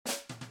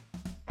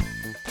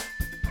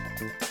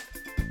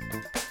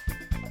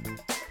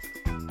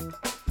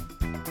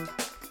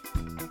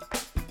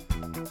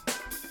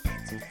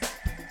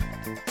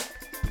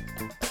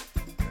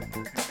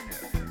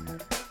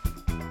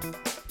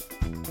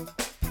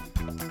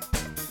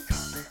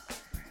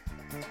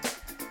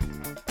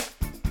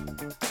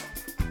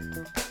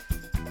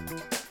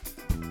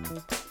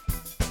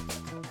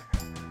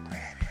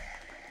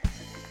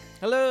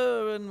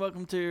Hello and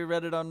welcome to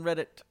Reddit on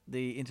Reddit,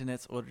 the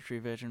internet's auditory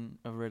version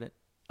of Reddit.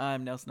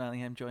 I'm Nelson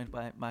Allingham, joined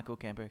by Michael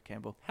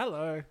Campbell.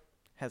 Hello.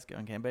 How's it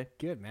going, Cambo?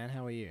 Good, man.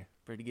 How are you?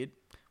 Pretty good.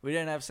 We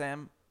don't have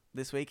Sam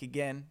this week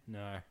again,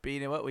 No. but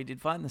you know what? We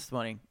did fine this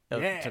morning.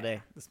 Yeah.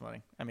 This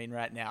morning. I mean,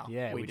 right now.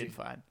 Yeah, we we did did.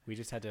 fine. We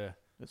just had to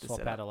With the swap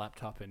setup. out a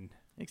laptop and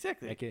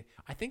Exactly. make it.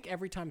 I think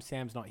every time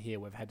Sam's not here,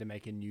 we've had to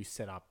make a new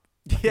setup.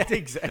 Yeah,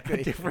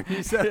 exactly. A different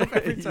new setup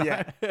every time.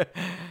 Yeah.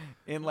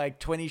 In like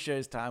 20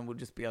 shows' time, we'll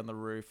just be on the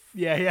roof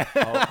Yeah.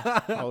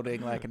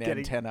 holding like an Getting-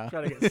 antenna.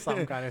 Trying to get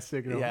some kind of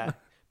signal. Yeah.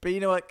 But you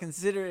know what?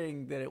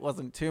 Considering that it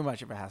wasn't too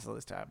much of a hassle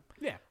this time,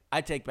 Yeah.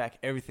 I take back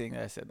everything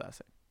that I said last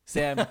time.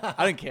 Sam,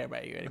 I don't care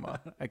about you anymore.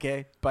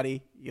 Okay,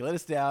 buddy, you let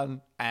us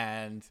down,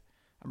 and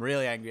I'm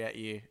really angry at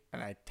you.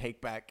 And I take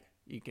back.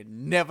 You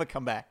can never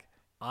come back.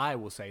 I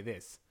will say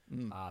this.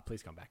 Mm.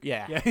 Please come back.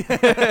 Yeah.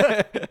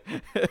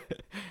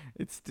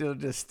 It's still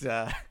just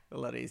a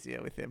lot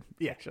easier with him.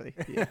 Yeah. Actually.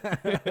 Yeah.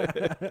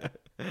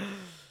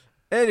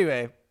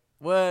 Anyway,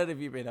 what have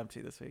you been up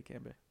to this week,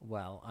 Amber?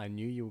 Well, I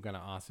knew you were going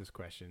to ask this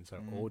question,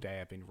 so all day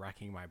I've been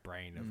racking my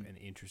brain of an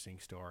interesting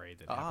story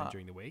that happened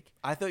during the week.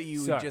 I thought you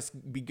So- would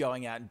just be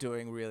going out and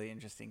doing really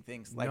interesting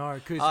things. Like, No,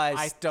 'cause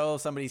I stole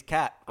somebody's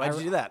cat. Why'd I-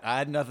 you do that? I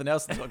had nothing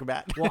else to talk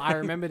about. Well, I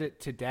remembered it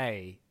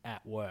today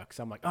at work,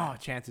 so I'm like, oh,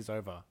 chance is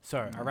over. So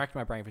I racked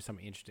my brain for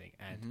something interesting,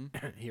 and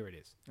here it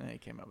is. Oh, you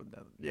came up with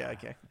that. Yeah,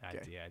 okay. I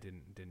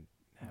didn't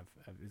have.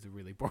 It was a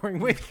really boring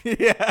week.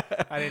 Yeah.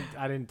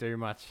 I didn't do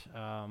much.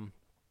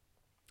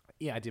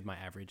 Yeah, I did my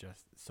average. I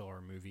saw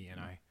a movie and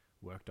I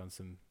worked on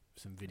some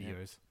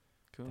videos.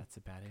 Cool. That's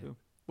about it. Cool.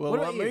 Well, What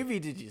what about you? movie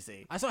did you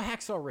see? I saw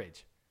Hacksaw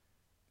Ridge.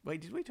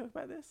 Wait, did we talk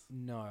about this?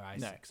 No, I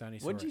No. 'cause I only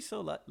saw What did it. you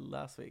saw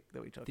last week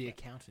that we talked The about?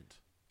 Accountant.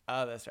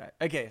 Oh, that's right.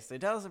 Okay, so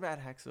tell us about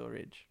Hacksaw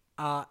Ridge.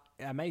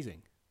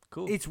 Amazing.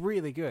 Cool. It's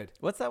really good.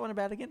 What's that one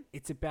about again?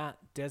 It's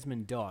about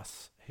Desmond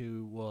Doss,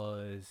 who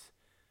was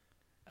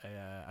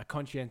a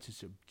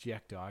conscientious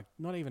objector.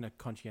 Not even a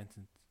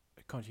conscientious.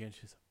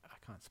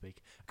 I can't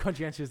speak. A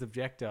conscientious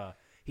objector.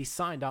 He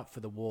signed up for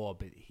the war,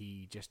 but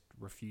he just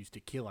refused to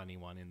kill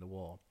anyone in the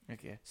war.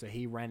 Okay. So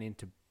he ran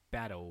into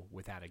battle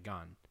without a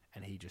gun,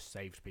 and he just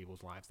saved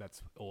people's lives.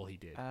 That's all he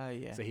did.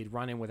 Yeah. So he'd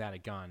run in without a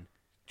gun,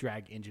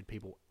 drag injured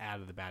people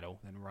out of the battle,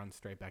 then run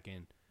straight back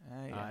in.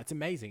 Yeah. It's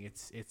amazing.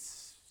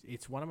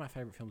 It's one of my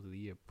favorite films of the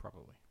year,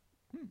 probably.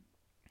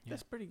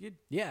 That's pretty good.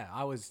 Yeah,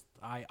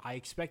 I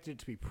expected it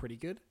to be pretty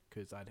good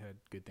because I'd heard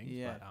good things,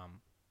 Yeah. but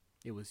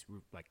it was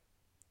like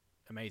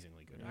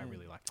amazingly good. I Yeah.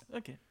 really liked it.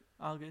 Okay,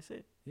 I'll go see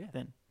it. Yeah.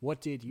 Then What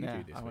did you Nah,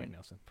 do this I week, won't.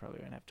 Nelson? probably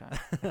won't have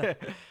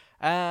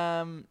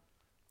time.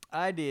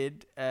 I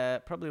did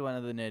probably one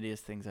of the nerdiest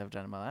things I've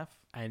done in my life.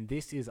 And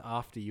this is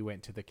after you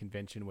went to the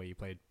convention where you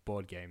played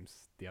board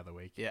games the other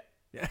week. Yeah.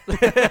 Yeah.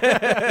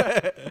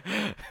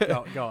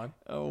 Go on.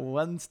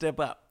 One step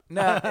up.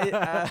 No.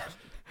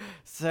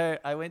 So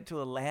I went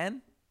to a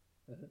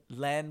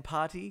LAN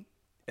party,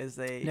 as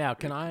they Now,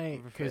 can I?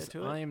 refer Because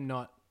to it. I am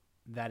not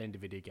that into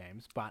video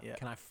games, but Yeah.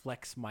 can I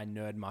flex my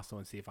nerd muscle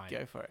and see if I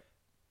Go for it.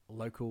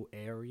 local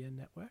area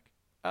network?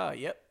 Oh,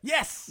 yep.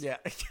 Yes. Yeah.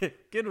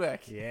 Good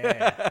work.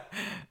 Yeah.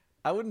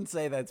 I wouldn't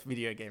say that's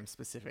video game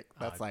specific.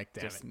 That's Oh, like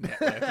damn just it.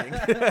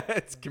 networking.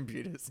 It's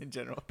computers in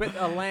general. But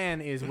a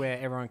LAN is where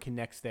everyone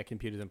connects their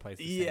computers and plays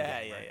the same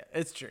Yeah, game, right? yeah.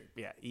 It's true.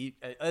 Yeah,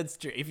 it's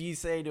true. If you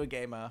say to a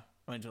gamer,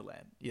 I went to a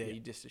LAN, Yeah. you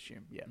just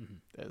assume. Yeah, Mhm.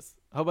 there's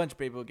a whole bunch of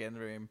people get in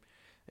the room.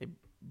 They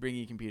bring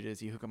you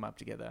computers, you hook them up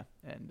together,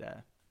 and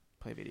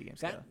play video games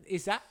together.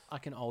 Is that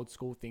like an old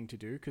school thing to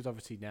do? Because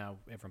obviously now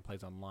everyone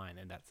plays online,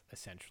 and that's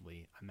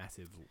essentially a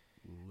massive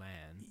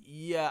LAN.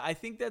 Yeah, I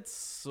think that's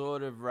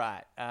sort of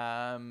right.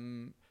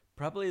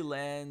 Probably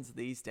LANs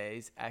these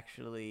days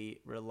actually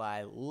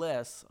rely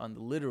less on the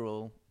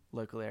literal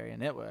local area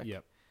network.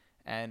 Yep.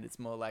 And it's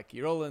more like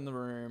you're all in the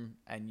room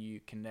and you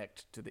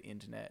connect to the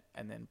internet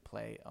and then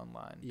play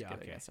online Yeah,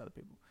 together okay. against other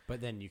people. But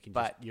then you can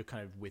But- you're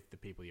kind of with the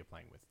people you're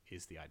playing with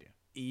is the idea.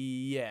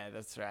 Yeah,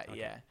 that's right. Okay.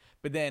 Yeah.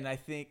 But then I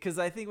think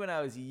when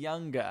I was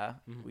younger,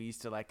 Mhm. we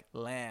used to like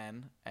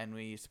LAN and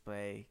we used to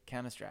play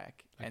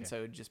Counter-Strike. And Okay. so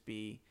it would just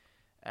be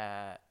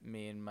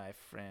me and my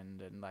friend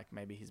and like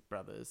maybe his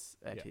brothers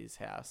at Yeah. his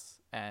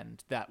house.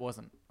 And that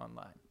wasn't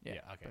online. Yeah. Yeah,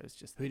 okay. But it was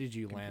just Who did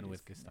you computers LAN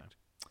with this connect. time?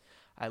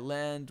 I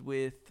landed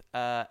with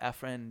our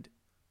friend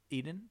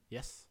Eden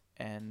Yes.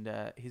 and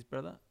his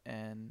brother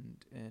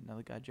and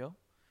another guy, Joe,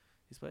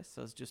 his place.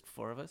 So it was just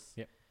four of us.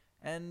 Yep.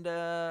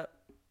 And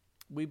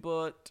we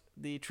bought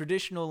the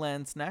traditional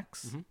LAN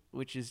snacks, Mhm.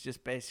 which is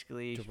just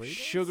basically Doritos?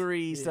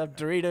 sugary Yeah. stuff.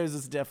 Doritos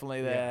is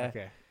definitely there.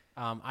 Yeah, okay.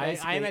 I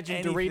Basically imagine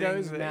anything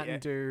Doritos, that- Mountain yeah.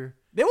 Dew.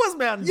 There was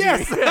Mountain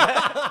Yes! Dew.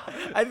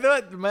 I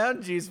thought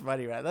Mountain Dew's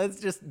funny, right? That's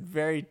just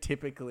very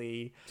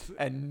typically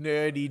a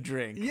nerdy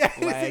drink. Yeah,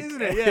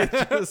 isn't it?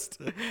 Yeah.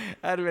 just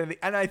out of anything.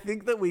 And I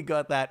think that we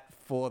got that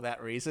for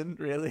that reason,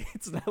 really.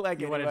 It's not like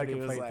You wanted to anybody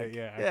was complete like, the-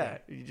 yeah,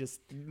 okay. you just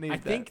need I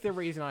that. think the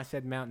reason I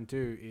said Mountain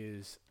Dew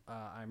is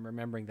I'm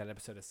remembering that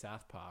episode of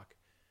South Park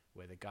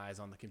where the guy's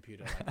on the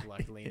computer,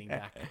 like leaning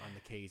back on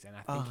the keys, and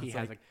I think he it's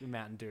has like, a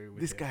Mountain Dew.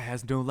 With This it. guy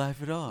has no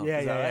life at all. Yeah,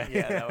 Is that yeah, right?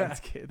 yeah. That one's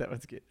good. That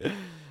one's good.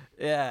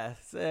 Yeah,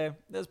 so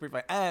that was pretty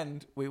fun.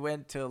 And we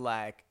went till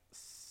like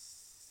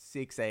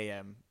 6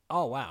 a.m.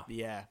 Oh wow.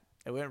 Yeah,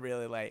 it went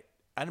really late.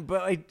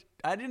 But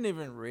I didn't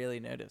even really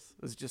notice.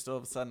 It was just all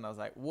of a sudden I was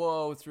like,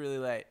 whoa, it's really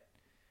late.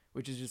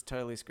 Which has just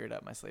totally screwed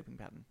up my sleeping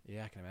pattern.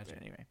 Yeah, I can imagine.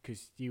 But anyway.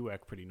 Because you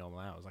work pretty normal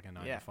hours, like a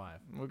 9 to 5.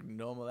 Working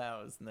normal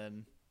hours, and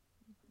then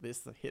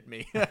this hit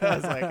me. I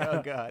was like,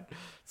 oh god.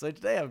 So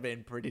today I've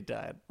been pretty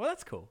tired. Well,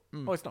 that's cool.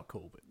 Well, it's not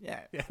cool, but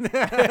Yeah.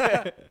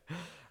 yeah.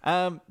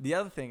 The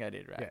other thing I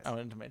did, right? Yes. I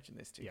wanted to mention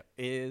this too. Yep.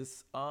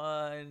 Is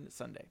on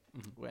Sunday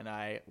when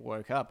I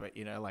woke up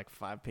at like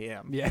 5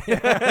 p.m. Yeah.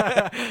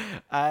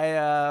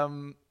 I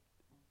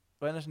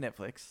went on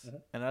Netflix,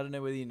 and I don't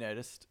know whether you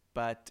noticed,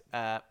 but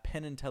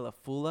Penn and Teller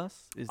Fool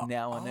Us is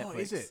now on Netflix.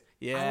 Is it?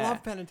 Yeah. I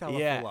love Penn and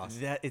Teller Fool Us.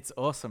 It's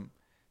awesome.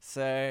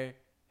 So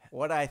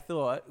what I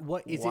thought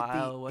What is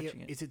while it?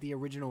 watching it. Is it the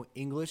original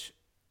English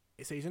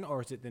season,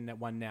 or is it the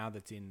one now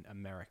that's in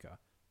America?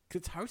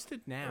 Because it's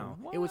hosted now.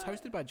 It was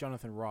hosted by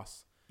Jonathan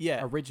Ross.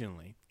 Yeah.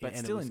 Originally, But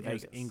and still it was, in it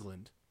was Vegas.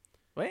 England,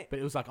 Wait. but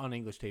it was like on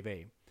English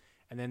TV,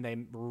 and then they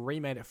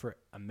remade it for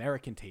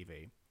American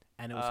TV,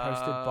 and it was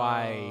hosted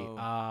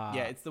by.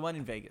 Yeah, it's the one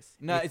in Vegas.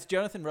 No, it's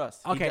Jonathan Ross.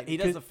 Okay, He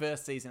does the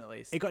first season at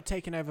least. It got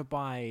taken over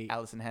by.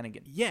 Alison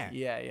Hannigan. Yeah.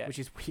 Yeah. Which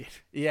is weird.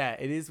 Yeah,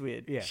 it is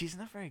weird. Yeah. She's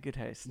not a very good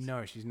host.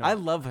 No, she's not. I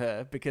love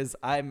her because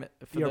for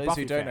You're a those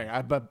Buffy who don't fan. know,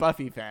 I'm a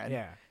Buffy fan.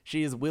 Yeah.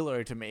 She is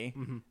Willow to me.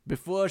 Mm-hmm.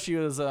 Before she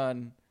was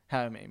on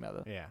How I Met Your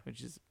Mother. Yeah.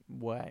 Which is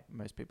why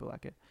most people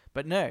like it.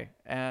 But no.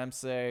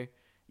 So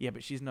yeah,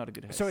 but she's not a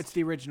good host. So it's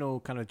the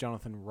original kind of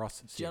Jonathan Ross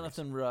series.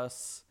 Jonathan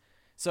Ross.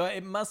 So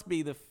it must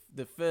be the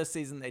first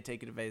season they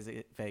take it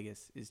to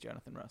Vegas is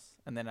Jonathan Ross,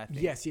 and then I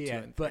think Yes, 2 yeah.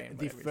 and 3 But and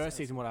the whatever it first says.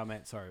 season, what I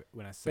meant, sorry,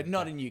 when I said But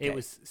not that, in UK. It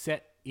was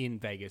set in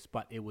Vegas,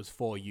 but it was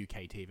for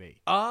UK TV.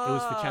 Ah. It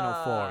was for Channel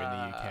 4 in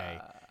the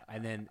UK,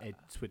 and then it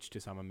switched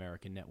to some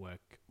American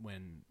network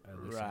when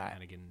Alison Right.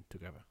 Hannigan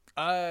took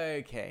over.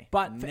 Okay.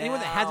 But for anyone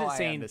that hasn't Now I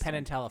seen Penn understand.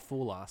 and Teller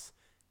Fool Us,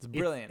 It's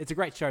brilliant. It's a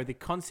great show. The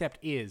concept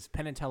is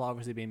Penn and Teller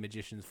obviously been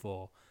magicians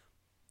for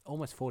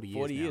almost 40 years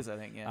 40 now. years, I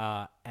think,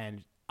 yeah.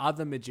 And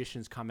other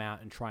magicians come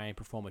out and try and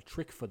perform a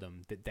trick for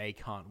them that they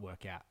can't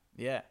work out.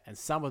 Yeah. And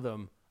some of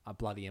them are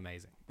bloody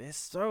amazing. They're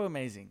so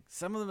amazing.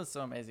 Some of them are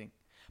so amazing.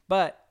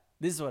 But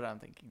this is what I'm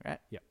thinking, right?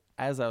 Yep.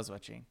 As I was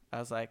watching, I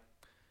was like,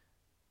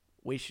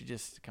 we should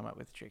just come up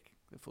with a trick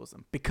that fools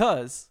them.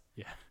 Because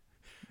Yeah.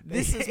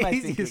 this is my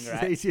thinking,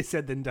 right? Easier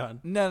said than done.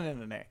 No.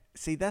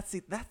 See, that's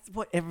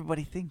what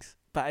everybody thinks.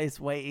 But it's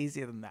way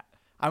easier than that.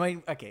 I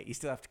mean, okay, you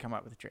still have to come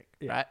up with a trick,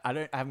 Yeah.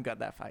 right? I haven't got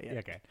that far yet. Yeah,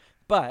 okay.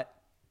 But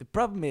the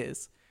problem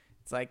is,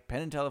 it's like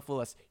Penn and Teller Fool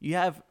Us. You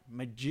have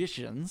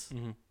magicians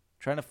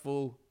trying to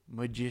fool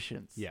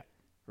magicians. Yeah.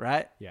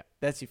 Right? Yeah.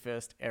 That's your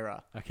first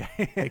error.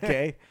 Okay.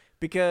 Okay?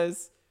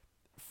 Because,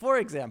 for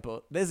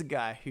example, there's a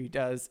guy who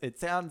does, it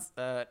sounds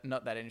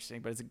not that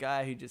interesting, but it's a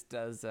guy who just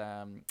does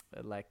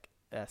like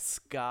a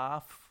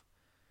scarf,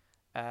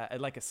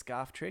 like a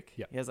scarf trick.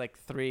 Yeah. He has like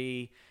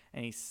 3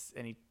 and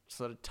he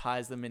sort of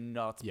ties them in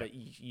knots, Yeah. but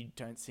you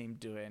don't see him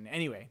do it. And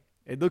anyway,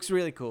 it looks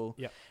really cool.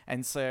 Yeah.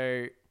 And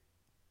so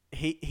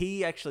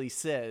he actually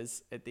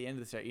says at the end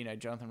of the show,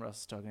 Jonathan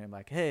Ross is talking to him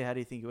like, hey, how do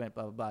you think it went?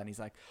 Blah, blah, blah. And he's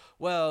like,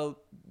 well,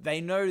 they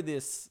know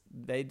this.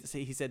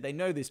 He said they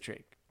know this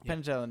trick. Yeah. Penn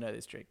and Teller know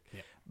this trick.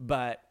 Yeah.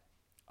 But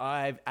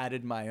I've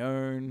added my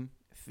own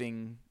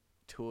thing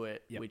to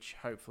it, Yep. which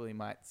hopefully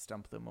might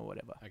stump them or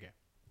whatever. Okay.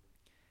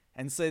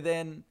 And so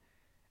then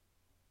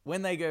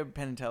when they go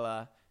Penn and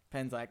Teller,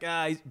 Penn's like,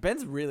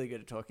 Ben's really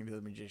good at talking to the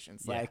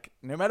magicians. Yeah. Like,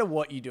 no matter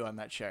what you do on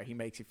that show, he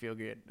makes you feel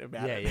good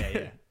about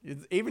it. Yeah.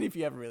 Even if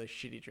you have a really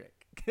shitty trick.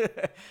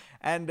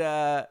 And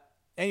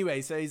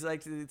anyway, so he's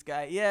like to this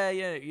guy,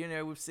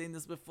 yeah, we've seen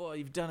this before.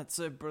 You've done it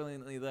so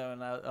brilliantly, though,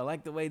 and I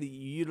like the way that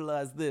you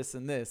utilize this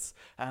and this.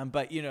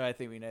 But, I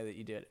think we know that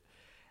you did it.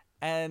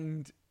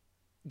 And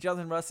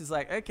Jonathan Ross is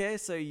like, okay,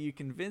 so you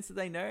convinced that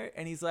they know?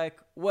 And he's like,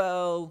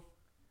 well,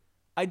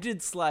 I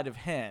did sleight of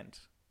hand.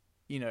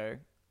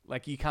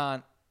 Like you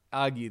can't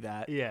argue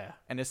that. Yeah.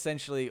 And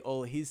essentially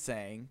all he's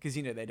saying, because,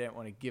 they don't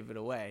want to give it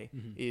away,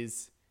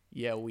 is,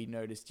 yeah, we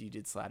noticed you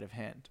did sleight of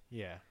hand.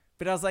 Yeah.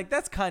 But I was like,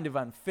 that's kind of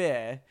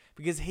unfair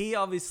because he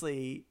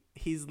obviously,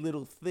 his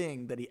little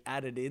thing that he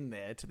added in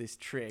there to this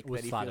trick Was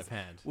that he sleight feels of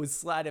hand. was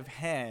sleight of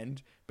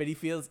hand, but he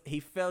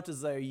felt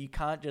as though you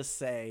can't just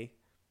say,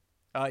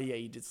 oh yeah,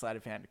 you did sleight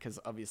of hand, because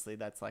obviously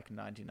that's like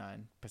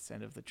 99%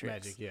 of the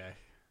tricks. Magic, yeah.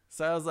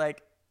 So I was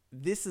like,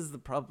 this is the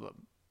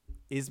problem.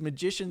 Is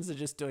magicians are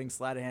just doing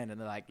sleight of hand and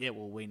they're like, yeah,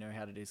 well, we know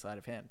how to do sleight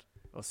of hand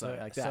or something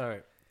like that. So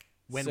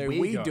when So we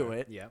we do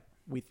it yeah.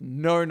 with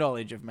no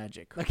knowledge of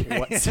magic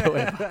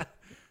whatsoever.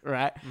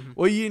 Right?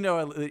 Well, you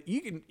know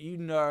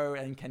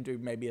and can do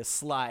maybe a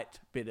slight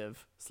bit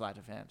of sleight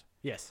of hand.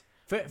 Yes.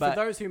 For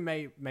those who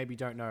maybe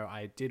don't know,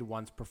 I did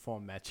once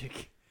perform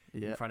magic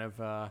in front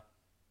of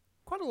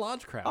quite a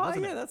large crowd, Oh,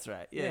 wasn't yeah, it? that's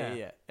right. Yeah.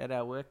 Yeah. At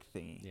our work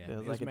thingy. Yeah, There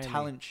was it was like a mainly-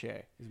 talent show.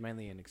 It was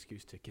mainly an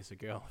excuse to kiss a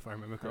girl, if I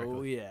remember correctly.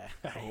 Oh, yeah.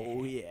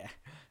 Oh, yeah.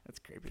 That's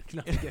creepy.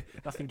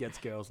 Nothing gets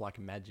girls like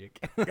magic.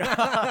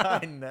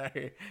 I know.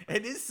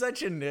 It is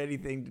such a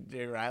nerdy thing to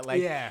do, right? Like,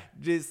 Yeah.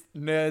 just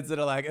nerds that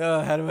are like,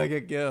 oh, how do I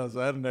get girls?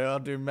 I don't know. I'll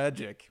do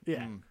magic.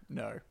 Yeah.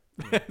 No.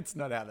 It's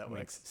not how that I mean,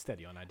 works.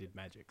 steady on, I did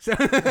magic.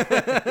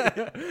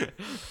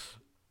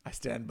 I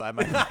stand by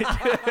my night.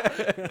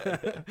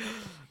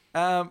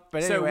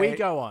 But So anyway, we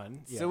go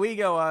on. So we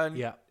go on.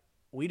 Yeah.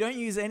 We don't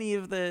use any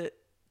of the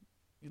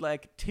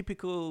like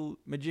typical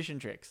magician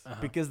tricks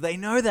Uh-huh. because they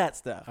know that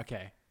stuff,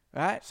 Okay.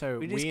 right? So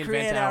we just we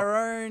create invent our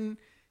own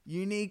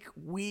unique,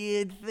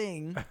 weird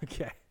thing,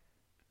 Okay.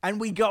 and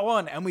we go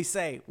on and we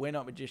say we're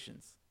not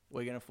magicians.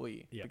 We're gonna fool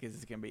you Yeah. because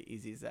it's gonna be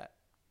easy as that.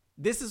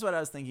 This is what I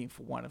was thinking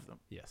for one of them,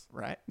 Yes.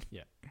 right?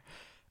 Yeah.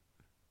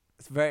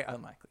 It's very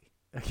unlikely,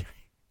 Okay.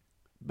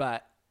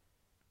 but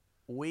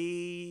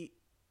we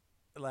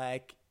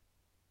like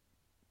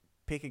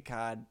pick a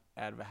card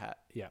out of a hat.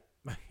 Yeah.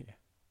 Yeah.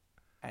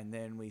 And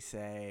then we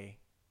say,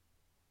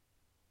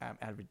 out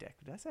of a deck.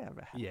 Did I say out of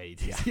a hat? Yeah, you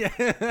did.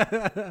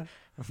 Yeah.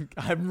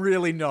 I'm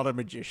really not a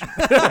magician.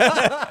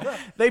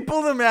 They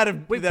pull them out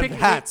of the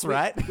hats,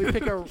 right? We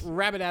pick a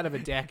rabbit out of a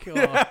deck. Or,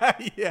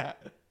 Yeah.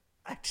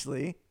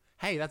 Actually,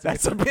 hey, that's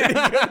that's a pretty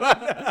good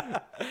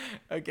one.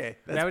 Okay,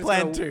 Now that's it's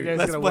plan gonna- two. yeah, it's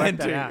That's gonna plan work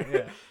that two.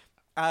 out,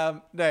 yeah.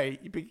 No,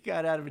 you pick a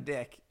card out of a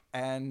deck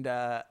and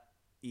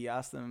you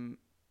ask them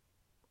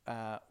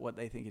what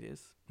they think it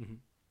is. Mhm.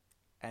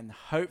 And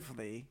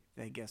hopefully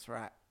they guess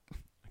right.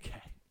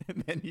 Okay.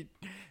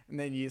 And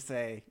then you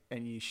say,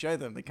 and you show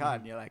them the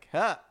card, and you're like,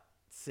 "Huh,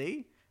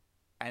 see?"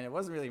 And it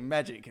wasn't really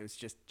magic; it was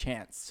just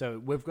chance. So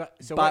we've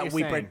got. So But what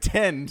we you're saying,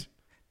 pretend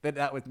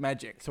that was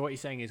magic. So what you're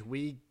saying is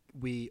we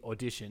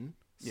audition,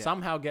 Yeah.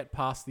 somehow get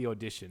past the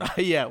audition,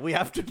 Yeah, we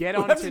have to get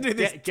we on have to do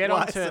this get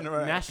twice onto in a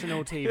row.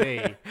 national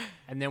TV,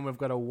 and then we've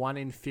got a 1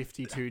 in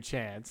 52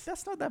 chance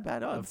That's not that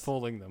bad of odds,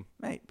 fooling them.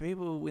 mate.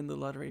 People win the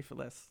lottery for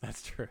less.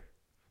 That's true.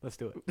 Let's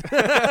do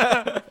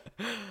it.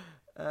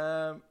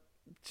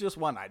 Just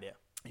one idea,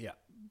 Yeah.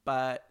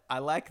 but I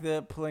like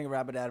the pulling a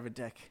rabbit out of a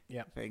deck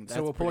Yeah. thing.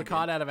 So we'll pull a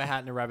card out of a hat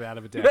and a rabbit out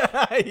of a deck.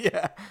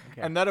 Yeah,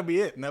 and that'll be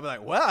it. And they'll be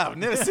like, "Wow, I've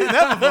never seen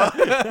that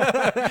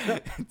before."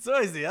 It's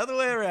always the other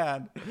way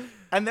around,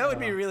 and that would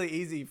be really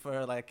easy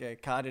for like a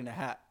card in a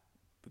hat.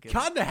 Because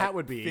Card in a hat it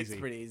would be fits easy.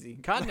 pretty easy.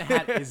 Card in a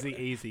hat is the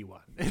easy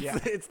one. It's, Yeah.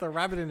 it's the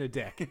rabbit in a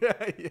deck.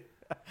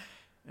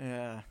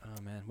 Yeah.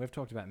 Oh man, we've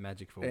talked about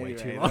magic for way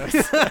too Anyway,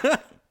 long.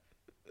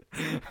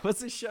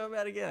 what's this show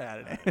about again? I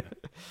don't know.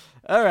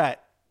 All right,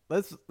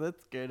 let's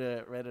go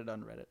to Reddit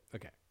on Reddit.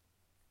 Okay.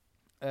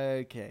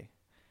 Okay,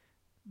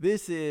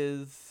 this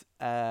is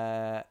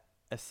a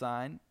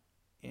sign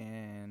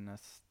in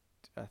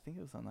I think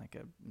it was on like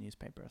a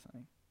newspaper or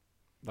something.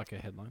 Like a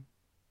headline.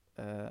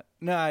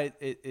 No,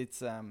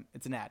 it's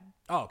an ad.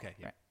 Oh, okay.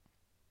 Yeah. Right.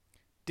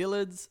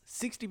 Dillard's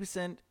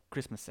 60%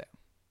 Christmas sale.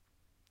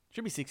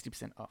 Should be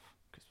 60% off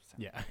Christmas sale.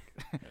 Yeah.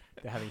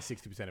 They're having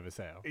 60% of a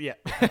sale. Yeah.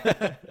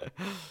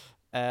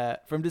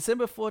 From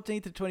December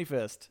 14th to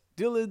 21st,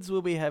 Dillard's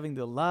will be having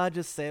the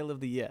largest sale of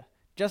the year,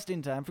 just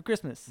in time for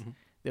Christmas. Mhm.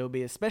 There will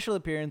be a special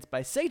appearance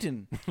by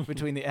Satan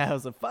between the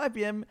hours of 5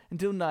 p.m.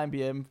 until 9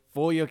 p.m.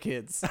 for your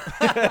kids.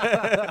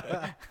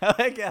 I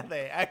like how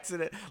they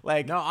accident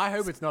like No, I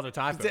hope it's not a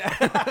typo.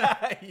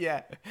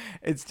 yeah,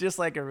 it's just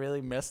like a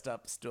really messed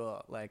up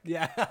store. Like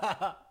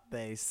Yeah.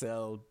 they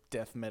sell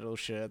death metal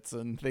shirts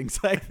and things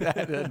like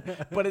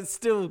that, but it's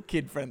still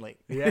kid friendly.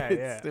 Yeah, It's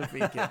yeah. still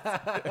for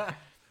kids.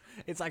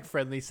 It's like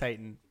friendly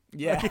Satan.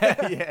 Yeah,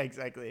 yeah,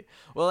 exactly.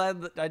 Well,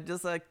 I'd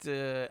just like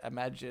to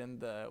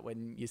imagine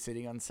when you're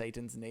sitting on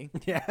Satan's knee.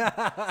 Yeah.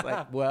 It's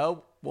like,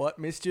 well, what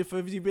mischief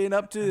have you been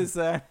up to this?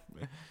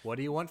 What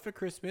do you want for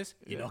Christmas?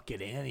 You're not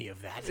getting any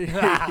of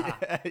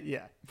that.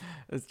 yeah,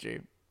 that's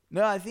true.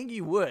 No, I think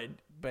you would,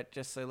 but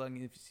just so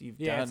long as you've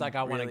Yeah, done it's like,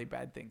 I want really a-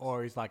 bad things.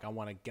 Or he's like, I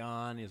want a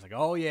gun. He's like,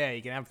 oh yeah,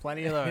 you can have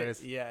plenty of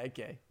those. Yeah,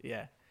 okay,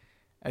 yeah.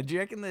 Do you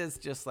reckon there's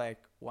just like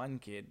one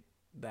kid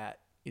that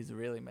is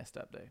really messed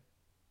up though?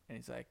 And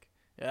he's like,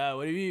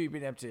 what have you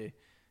been up to?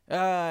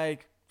 I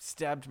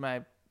stabbed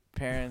my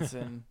parents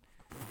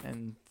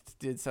and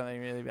did something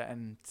really bad.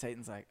 And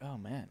Satan's like, oh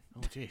man,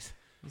 Oh jeez.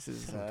 this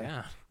is Settle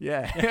down.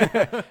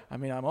 yeah. I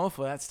mean, I'm all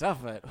for that stuff,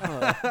 but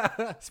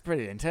it's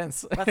pretty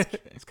intense.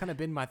 It's kind of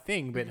been my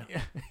thing, but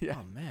Yeah.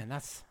 oh man,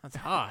 that's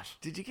harsh.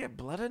 Did you get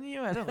blood on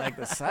you? I don't like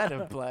the sight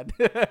of blood.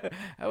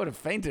 I would have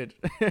fainted.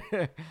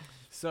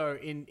 So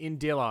in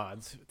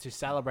Dillard's, to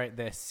celebrate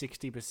their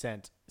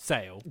 60%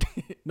 sale,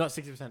 not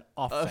 60%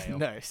 off sale,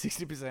 No,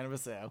 60% of a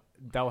sale.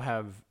 they'll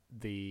have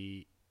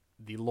the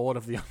Lord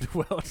of the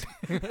Underworld.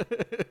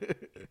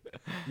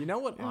 You know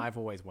what I've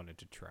always wanted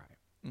to try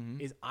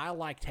Mm-hmm. is I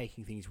like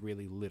taking things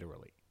really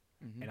literally,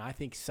 Mm-hmm. and I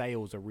think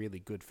sales are really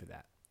good for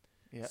that.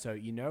 Yeah. So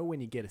you know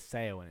when you get a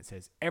sale and it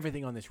says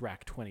everything on this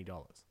rack $20,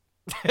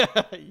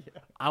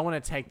 I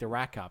want to take the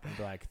rack up and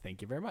be like,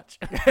 thank you very much.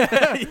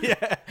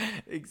 Yeah,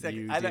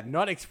 exactly. You I did don't-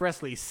 not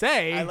expressly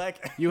say I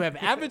like- you have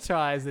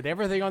advertised that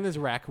everything on this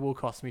rack will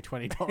cost me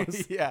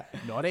 $20. Yeah.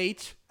 Not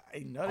each.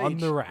 Not On each.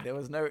 the rack. There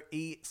was no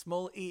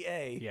small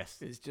EA. Yes.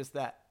 It was just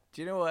that.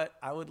 Do you know what?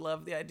 I would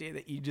love the idea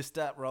that you just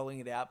start rolling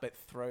it out, but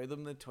throw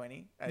them the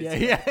 20. Yeah, So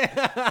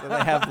yeah. so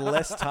they have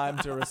less time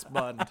to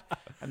respond.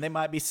 And they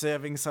might be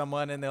serving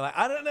someone and they're like,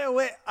 I don't know,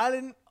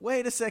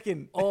 wait a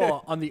second.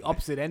 Or on the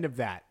opposite end of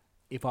that,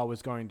 if I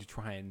was going to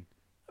try and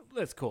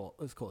let's call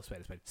it a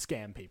spade,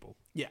 scam people.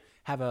 Yeah.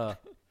 Have a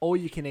all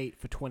you can eat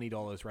for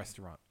 $20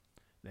 restaurant.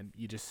 Then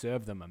you just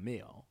serve them a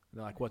meal.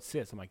 They're like, "What's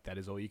this?" I'm like, "That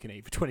is all you can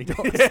eat for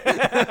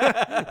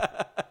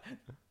 $20."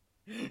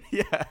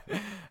 Yeah.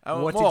 I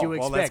want What more. did you Well,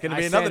 expect? that's going to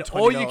be I another said, $20.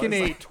 all you can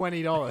eat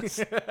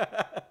 $20.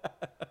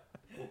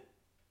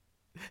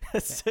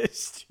 That's so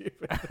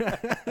stupid.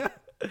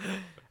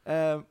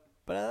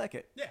 But I like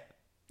it. Yeah.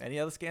 Any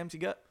other scams you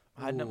got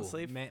hiding up the Ooh,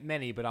 sleeve?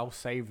 many, but I'll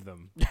save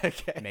them.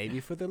 Okay. Maybe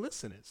for the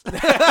listeners.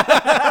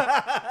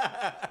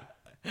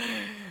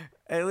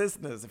 Hey,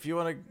 listeners, if you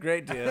want a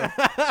great deal,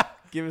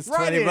 give us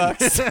Write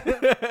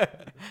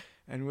 $20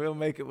 and we'll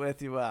make it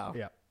worth your while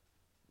Yeah.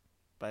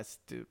 by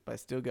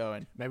still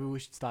going. Maybe we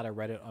should start a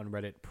Reddit on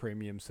Reddit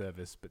premium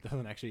service, but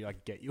doesn't actually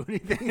like get you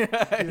anything. You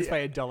just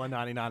pay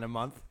 $1.99 a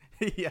month.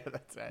 Yeah,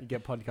 that's You right.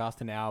 get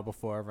podcast an hour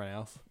before everyone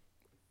else.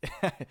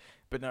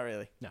 But not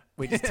really. No.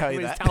 We just tell you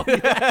We that. just tell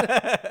you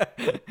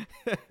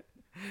that.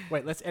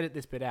 Wait, let's edit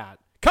this bit out.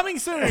 Coming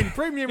soon,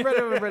 premium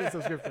Reddit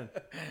subscription.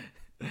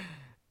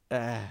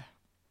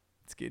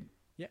 It's good.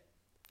 Yeah.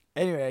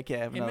 Anyway, okay. I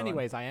have In another many one.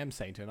 ways, I am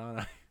Satan, aren't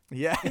I?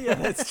 Yeah, yeah,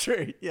 that's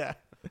true. Yeah.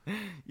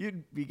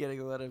 You'd be getting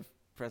a lot of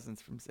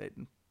presents from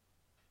Satan.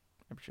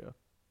 I'm sure.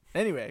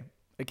 Anyway,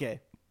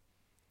 okay.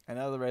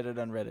 Another Reddit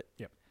on Reddit.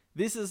 Yep.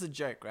 This is a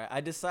joke, right?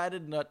 I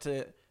decided not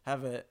to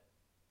have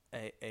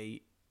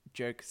a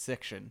joke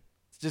section.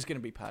 It's just going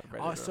to be part of Reddit.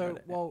 Oh, on so,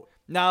 Reddit. well,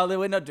 No,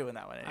 we're not doing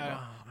that one anymore. okay.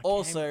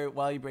 Also,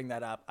 while you bring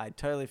that up, I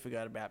totally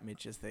forgot about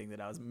Mitch's thing that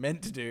I was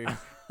meant to do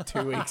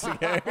 2 weeks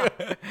ago.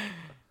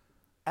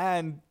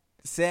 And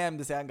Sam,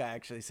 the sound guy,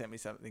 actually sent me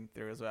something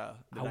through as well.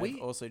 That I've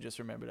also just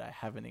remembered I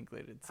haven't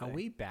included. So. Are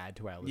we bad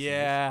to our listeners?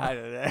 Yeah, I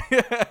don't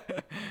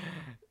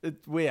know.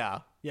 We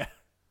are. Yeah.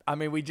 I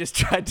mean, we just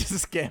tried to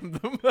scam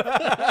them.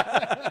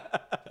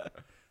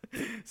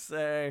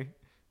 So,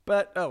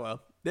 but oh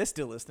well, they're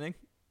still listening.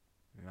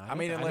 I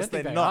mean, unless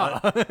they're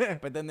not.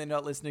 But then they're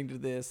not listening to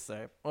this,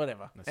 so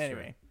whatever. That's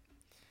anyway,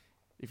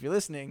 if you're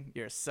listening,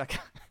 you're a sucker.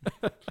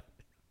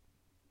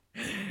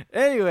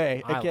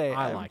 Anyway, okay,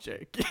 I I'm like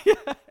joking.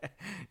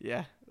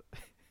 Yeah.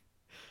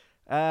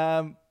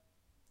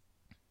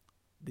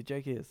 The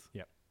joke is,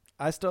 Yep.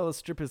 I stole a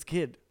stripper's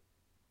kid.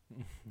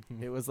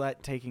 It was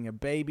like taking a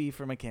baby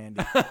from a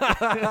candy.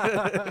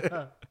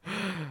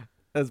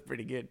 That's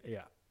pretty good.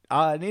 Yeah.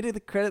 I needed to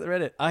credit the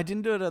Reddit. I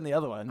didn't do it on the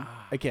other one.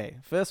 Ah. Okay,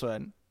 first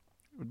one,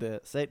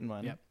 the Satan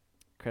one. Yep.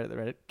 Credit the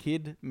Reddit.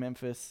 Kid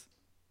Memphis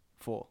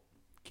 4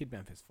 Kid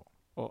Memphis 4.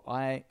 or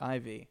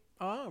IV.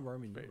 Oh,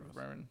 Roman Very numerals.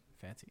 Roman,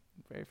 Fancy.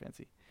 very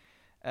fancy.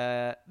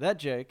 That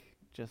joke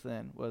just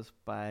then was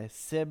by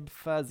Seb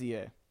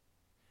Fazio.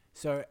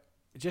 So,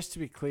 just to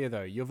be clear,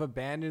 though, you've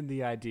abandoned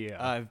the idea.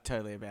 I've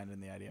totally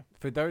abandoned the idea.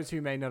 For those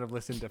who may not have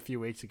listened a few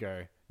weeks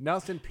ago,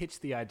 Nelson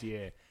pitched the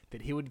idea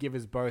that he would give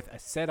us both a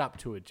setup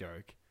to a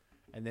joke,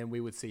 and then we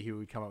would see who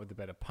would come up with a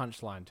better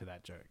punchline to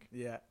that joke.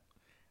 Yeah.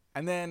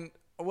 And then,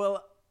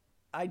 well,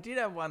 I did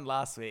have one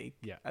last week.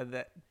 Yeah.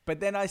 But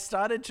then I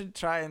started to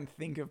try and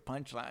think of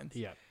punchlines.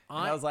 Yeah. And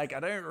I was like, I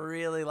don't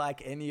really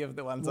like any of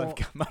the ones Well, I've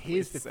come up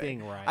here's with. the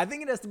thing, right? I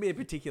think it has to be a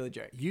particular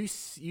joke. You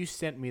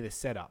sent me the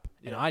setup,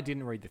 and Yeah. I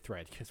didn't read the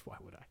thread, because why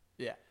would I?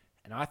 Yeah.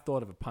 And I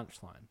thought of a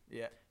punchline.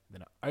 Yeah.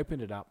 Then I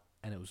opened it up,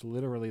 and it was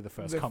literally the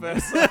first The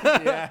comment. first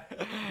one, yeah.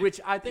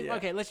 Which I think, Yeah.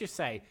 okay, let's just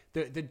say,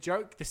 the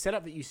joke, the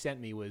setup that you sent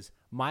me was,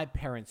 my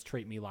parents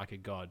treat me like a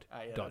god, Oh,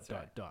 yeah, dot, that's dot,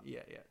 right. dot. Yeah,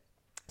 yeah.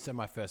 So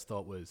my first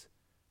thought was,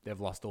 they've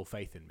lost all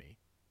faith in me.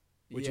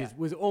 Which Yeah.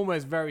 was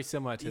almost very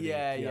similar to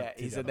Yeah, the yeah. to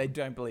He the said other they one.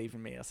 don't believe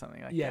in me or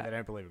something like Yeah, that. they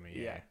don't believe in me.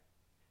 Yeah.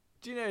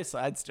 Do you know a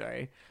side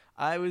story?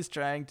 I was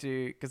trying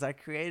to, because I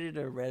created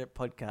a Reddit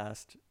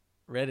podcast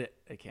Reddit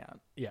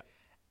account. Yeah.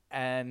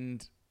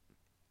 And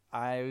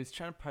I was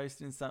trying to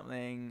post in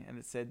something and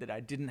it said that I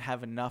didn't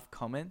have enough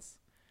comments.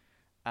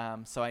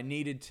 So I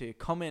needed to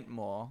comment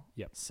more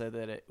Yep. so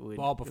that it would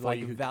Well, before like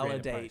you could create a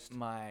validate post.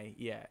 my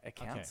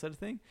account Okay. sort of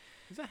thing.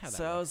 Is that how that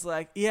So I works? was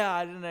like, yeah,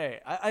 I don't know.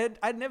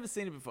 I'd never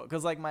seen it before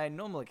because like my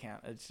normal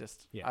account, it's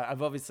just Yeah.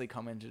 I've obviously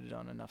commented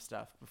on enough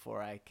stuff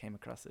before I came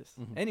across this.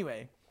 Mhm.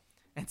 Anyway,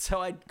 and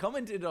so I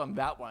commented on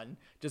that one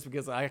just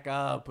because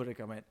I'll put a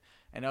comment,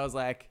 and I was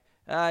like,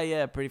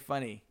 yeah, pretty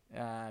funny.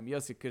 You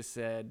also could have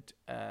said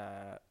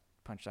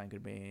punchline could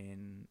have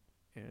been,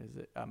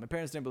 my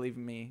parents don't believe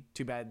in me.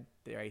 Too bad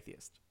they're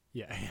atheist.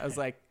 Yeah. I was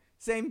like,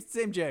 same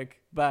joke,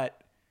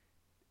 but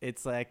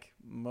it's like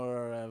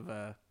more of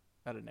a,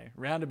 I don't know,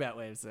 roundabout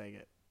way of saying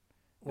it.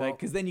 Well-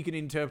 Because then you can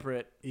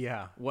interpret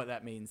yeah. what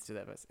that means to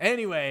that person.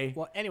 Anyway,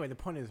 Well, anyway, the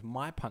point is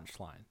my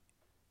punchline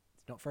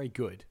It's not very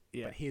good.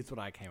 Yeah. But here's what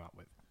I came up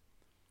with.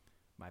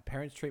 My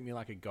parents treat me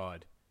like a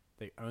god.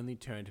 They only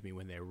turn to me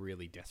when they're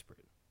really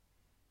desperate.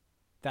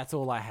 That's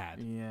all I had.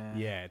 Yeah.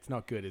 Yeah, it's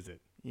not good, is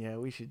it? Yeah,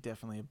 we should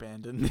definitely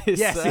abandon this.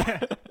 Yes.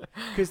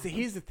 Because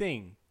here's the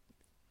thing.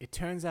 It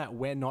turns out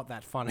we're not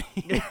that funny.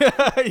 Yeah,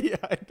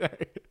 I know.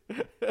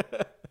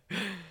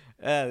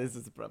 This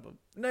is a problem.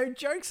 No,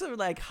 jokes are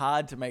like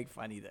hard to make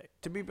funny though,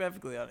 to be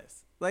perfectly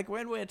honest. Like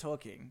when we're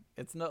talking,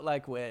 it's not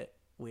like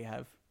we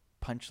have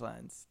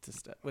punchlines to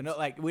stuff. We're not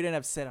like, we don't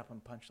have setup on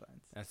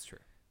punchlines. That's true.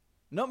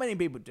 Not many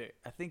people do.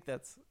 I think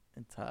it's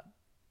hard.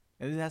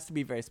 And it has to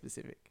be very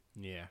specific.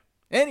 Yeah.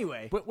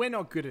 Anyway, But we're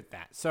not good at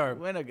that. So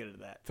we're not good at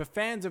that. for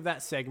fans of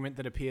that segment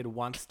that appeared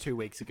once 2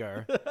 weeks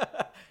ago,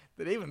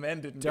 But even then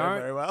didn't go Don't-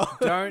 very well.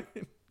 don't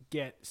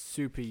get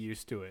super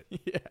used to it.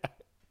 Yeah.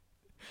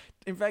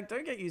 In fact,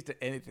 don't get used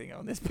to anything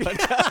on this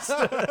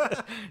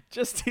podcast.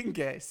 Just in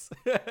case.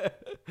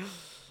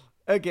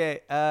 Okay.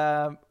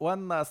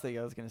 One last thing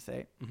I was going to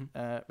say. Mhm.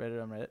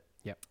 Reddit on Reddit.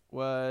 Yep.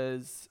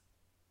 Was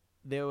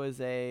there was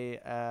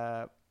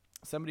a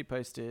somebody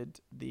posted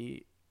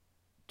the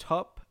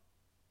top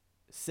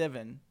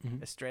 7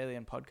 Mhm.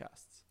 Australian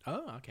podcasts.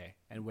 Oh, okay.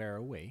 And where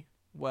are we?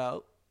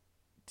 Well,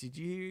 did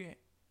you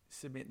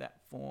submit that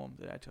form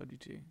that I told you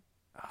to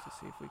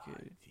see if we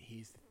could?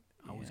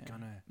 I was Yeah.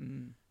 gonna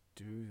Mm.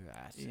 do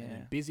that. And Yeah.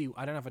 then busy.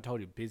 I don't know if I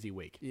told you. Busy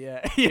week.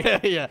 Yeah,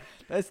 yeah.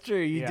 That's true.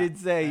 You Yeah. did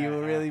say you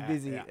were really Yeah,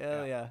 busy yeah,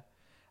 earlier.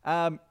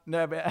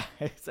 No, but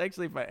it's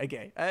actually fun.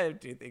 Okay, I have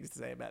 2 things to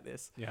say about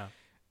this. Yeah.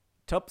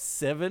 Top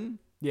 7?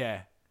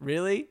 Yeah.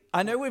 Really?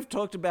 I know we've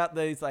talked about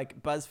those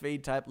like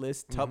BuzzFeed type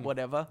lists, top Mhm.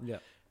 whatever. Yeah.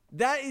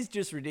 That is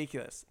just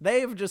ridiculous.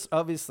 They have just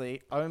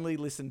obviously only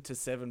listened to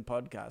 7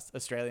 podcasts,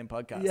 Australian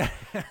podcasts.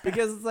 Yeah.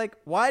 Because it's like,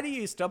 why do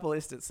you stop a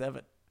list at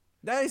 7?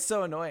 That is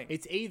so annoying.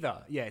 It's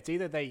either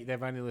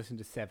they've only listened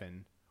to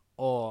 7,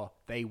 or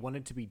they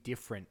wanted to be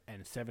different,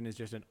 and 7 is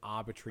just an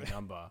arbitrary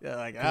number. They're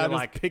like, they're I'll just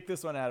like- pick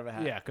this one out of a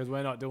hat. Yeah, because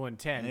we're not doing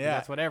 10. 'cause Yeah.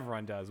 That's what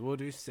everyone does. We'll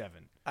do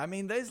 7. I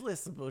mean, those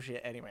lists are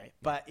bullshit anyway.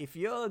 But if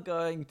you're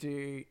going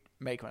to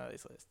make one of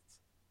these lists,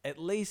 at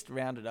least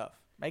round it off.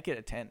 Make it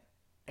a 10.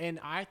 And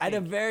I At a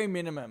think, very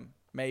minimum,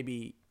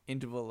 maybe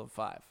interval of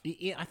 5.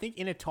 I think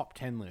in a top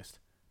 10 list,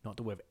 not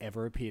that we've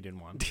ever appeared in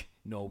one,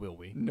 nor will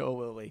we. Nor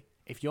will we.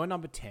 If you're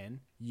number 10,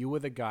 you were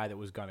the guy that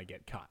was going to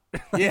get cut.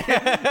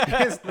 Yeah.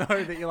 Just know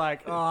that you're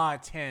like,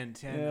 10.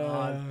 We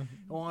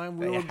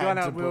They were had to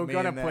gonna put me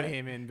in put there.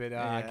 him in, but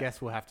I Yeah.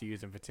 guess we'll have to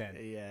use him for 10.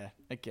 Yeah.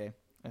 Okay.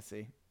 I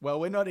see. Well,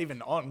 we're not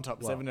even on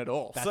top 7 at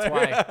all. That's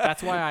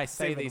so- why I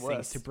say even these worse.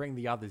 things to bring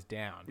the others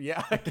down.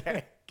 Yeah.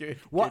 Okay. Good.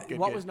 What good,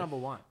 what good. was number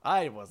 1?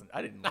 I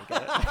didn't look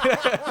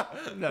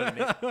at it. Not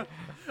me.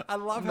 I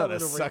love I'm not a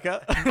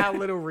sucker. how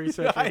little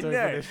research I we're doing for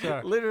know. this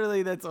show.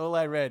 Literally, that's all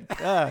I read.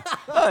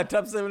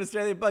 Top 7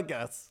 Australian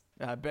podcasts.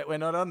 I bet we're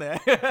not on there.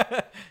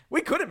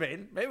 We could have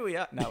been. Maybe we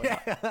are. No, we're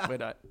not. We're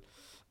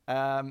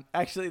not.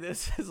 Actually,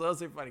 this is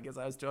also funny because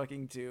I was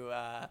talking to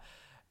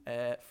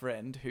a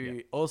friend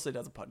who also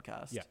does a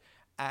podcast. Yeah.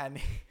 And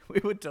we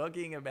were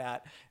talking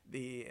about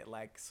the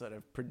like sort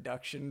of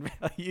production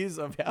values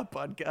of our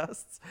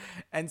podcasts.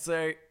 And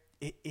so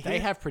They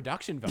have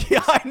production values.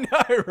 yeah, I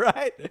know,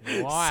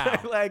 right? Wow.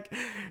 So, like,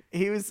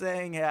 he was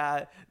saying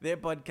how their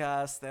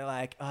podcast, they're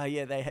like, oh,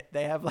 yeah,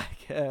 they have,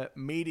 like, a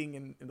meeting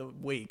in the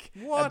week.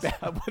 What?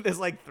 There's,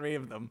 like, 3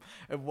 of them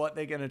of what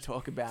they're going to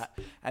talk about.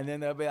 And then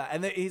they'll be like,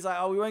 and then he's like,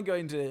 oh, we won't go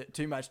into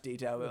too much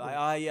detail. We're like,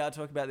 oh, yeah, I'll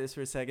talk about this for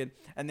a second.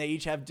 And they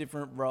each have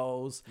different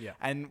roles. Yeah.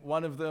 And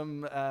one of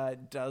them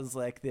does,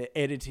 like, the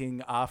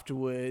editing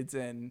afterwards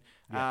and...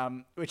 Yeah.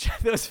 Which I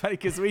thought was funny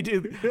because we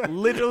do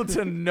little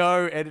to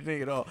no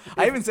editing at all.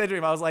 I even said to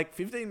him, I was like,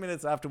 15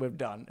 minutes after we've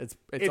done, it's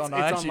on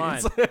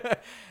iTunes.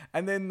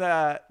 And then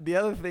the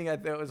other thing I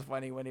thought was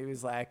funny when he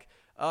was like,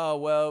 oh,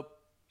 well,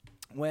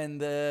 when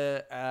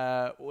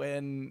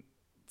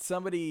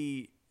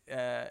somebody,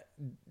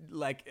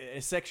 like a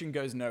section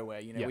goes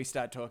nowhere, you know, Yeah. we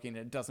start talking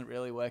and it doesn't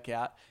really work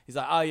out. He's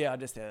like, oh, yeah, I'll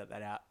just edit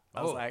that out.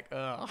 I was Oh. like,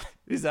 oh,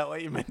 is that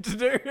what you meant to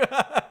do?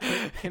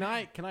 Can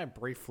I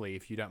briefly,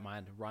 if you don't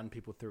mind, run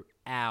people through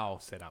our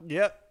setup?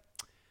 Yep.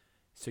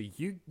 So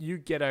you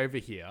get over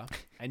here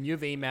and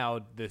you've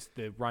emailed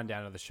the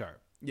rundown of the show.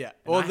 Yeah,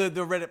 And or I-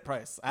 the Reddit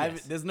post.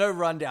 Yes. There's no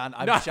rundown.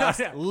 I'm No, just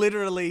no.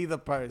 literally the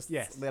posts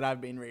Yes. that I've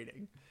been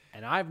reading.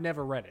 And I've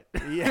never read it.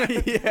 Yeah,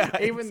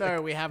 yeah. Even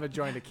though we have a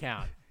joint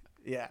account.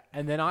 Yeah.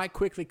 And then I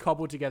quickly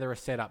cobbled together a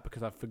setup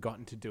because I've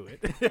forgotten to do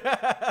it.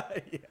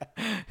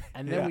 Yeah.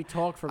 And then Yeah. we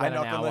talk for I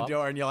about knock an on the hour.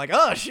 door and you're like,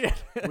 oh shit.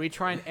 We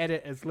try and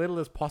edit as little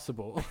as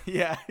possible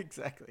Yeah,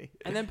 exactly.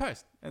 and then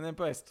post. And then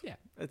post. Yeah.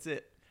 That's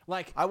it.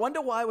 Like, I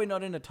wonder why we're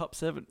not in a top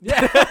 7.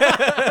 yeah.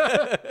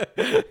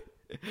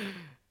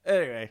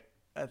 Anyway,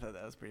 I thought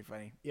that was pretty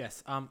funny.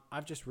 Yes.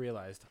 I've just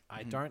realized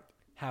I don't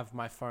have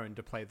my phone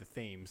to play the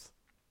themes.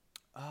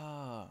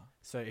 Oh.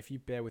 So if you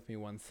bear with me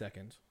 1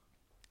 second.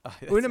 Oh,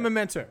 that's Una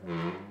memento.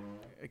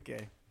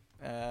 okay.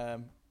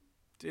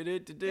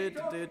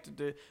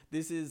 Do-do-do-do-do-do-do.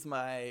 This is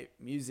my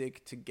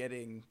music to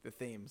getting the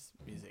themes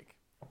music.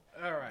 All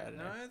I right. don't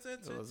No, know.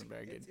 it's That wasn't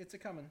very good. It's a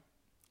coming.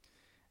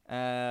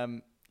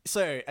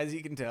 So as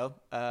you can tell,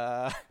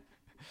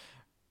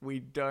 we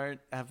don't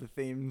have the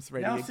themes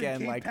ready Nelson, again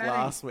keep like panning.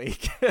 last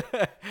week.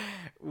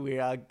 We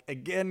are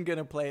again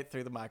gonna play it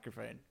through the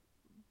microphone,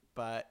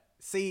 but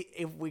see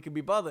if we can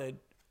be bothered.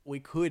 We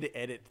could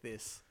edit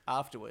this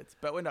afterwards,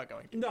 but we're not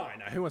going to. No.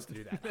 Who wants to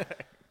do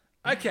that?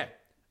 Okay.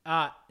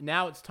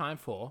 Now it's time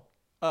for.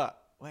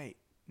 Wait.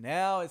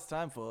 Now it's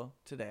time for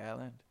Today I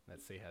Learned.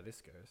 Let's see how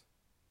this goes.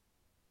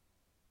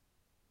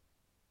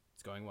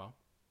 It's going well.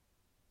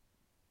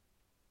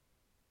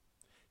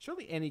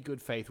 Surely any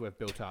good faith we've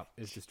built up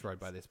is destroyed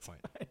by this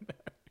point. I know.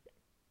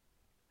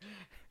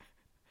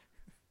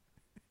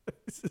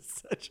 This is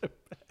such a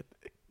bad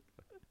thing.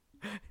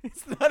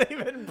 It's not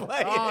even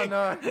playing. Oh,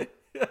 no.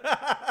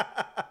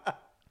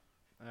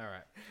 All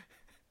right.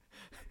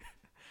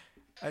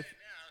 Now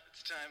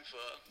it's time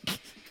for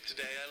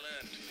Today I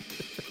Learned.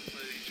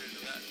 What are you doing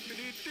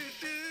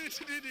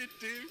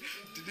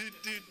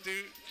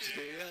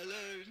Today I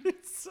Learned.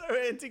 It's so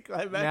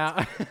anticlimactic.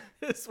 Now,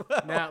 as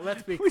well. now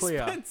let's be We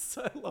clear. spent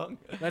so long.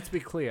 Let's be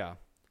clear.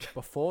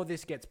 Before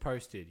this gets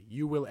posted,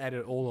 you will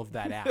edit all of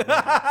that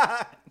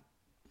out.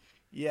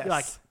 Yes.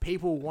 Like,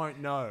 people won't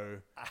know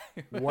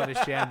what a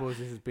shambles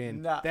this has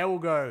been. Nah. They will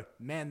go,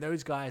 man,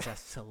 those guys are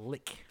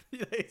slick.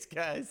 These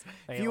guys.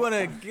 They If you are. want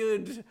a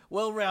good,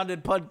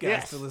 well-rounded podcast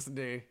Yes. to listen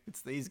to,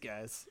 it's these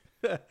guys.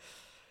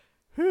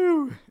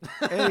 Whew.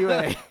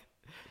 Anyway.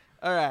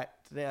 All right.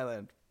 Today I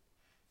learned.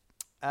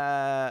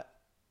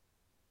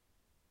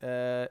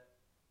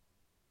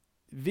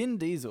 Vin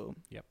Diesel.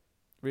 Yep.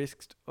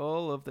 Risked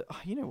all of the. Oh,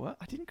 you know what?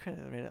 I didn't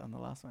read it on the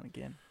last one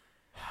again.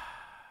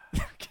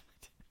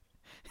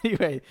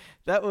 Anyway,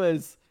 that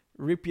was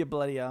rip your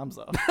bloody arms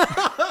off.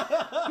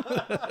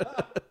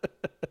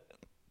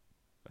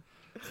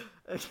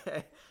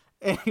 Okay.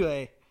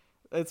 Anyway,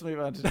 let's move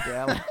on to the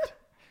Island.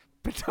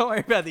 But don't worry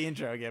about the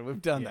intro again.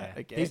 We've done that.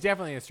 Okay. He's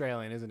definitely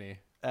Australian, isn't he?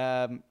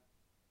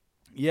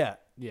 Yeah.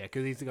 Yeah,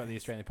 because he's got the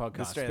Australian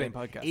podcast. Australian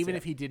But podcast, Even yeah.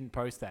 if he didn't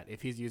post that,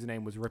 if his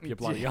username was rip your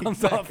bloody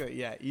arms off. Exactly.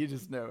 Yeah, you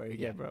just know where he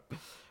came from.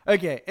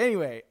 Okay.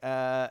 Anyway,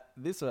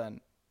 this one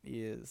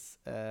is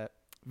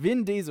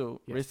Vin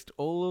Diesel Yes. risked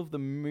all of the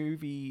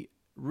movie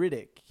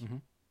Riddick.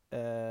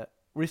 Mhm.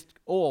 Risked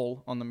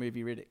all on the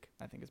movie Riddick,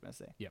 I think it's meant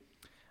to say.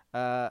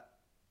 Yep.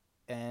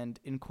 And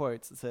in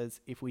quotes, it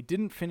says, "If we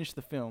didn't finish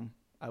the film,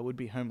 I would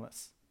be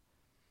homeless."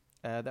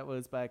 That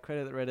was by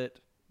Credit the Reddit.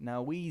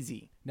 Now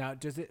Wheezy. Now,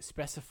 does it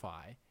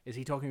specify? Is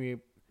he talking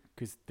about?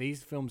 Because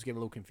these films get a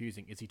little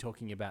confusing. Is he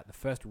talking about the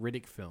first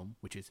Riddick film,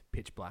 which is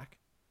Pitch Black?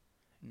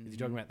 Is he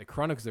talking about the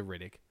Chronicles of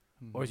Riddick,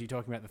 or is he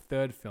talking about the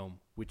third film,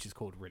 which is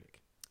called Riddick?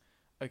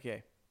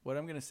 Okay, what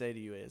I'm going to say to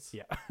you is,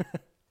 Yeah.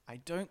 I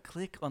don't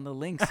click on the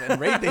links and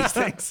read these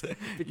things. You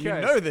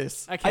Because- know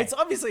this. okay. It's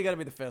obviously got to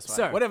be the first one.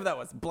 So- Whatever that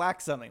was.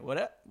 Black something.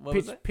 What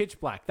was it? Pitch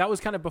Black. That was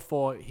kind of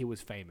before he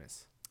was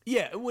famous.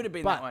 Yeah, it would have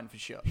been But that one for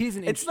sure. here's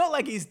an It's not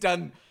like he's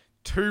done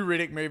 2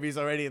 Riddick movies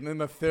already, and then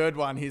the third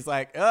one, he's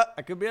like,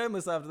 I could be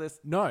homeless after this.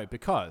 No,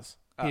 because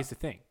here's the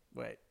thing.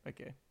 Wait,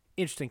 okay.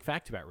 Interesting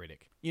fact about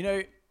Riddick. You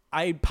know,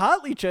 I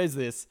partly chose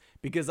this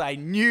because I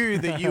knew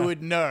that you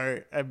would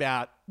know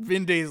about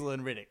Vin Diesel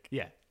and Riddick.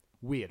 Yeah.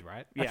 Weird,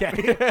 right? Yeah.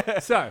 Okay.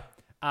 So,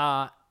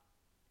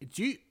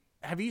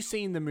 have you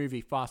seen the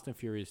movie Fast and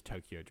Furious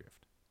Tokyo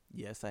Drift?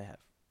 Yes, I have.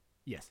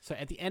 Yes. So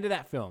at the end of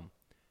that film,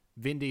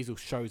 Vin Diesel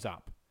shows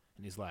up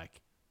and he's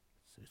like,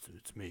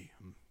 "It's me.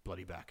 I'm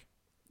bloody back."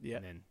 Yeah.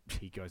 And then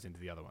he goes into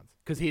the other ones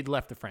because he had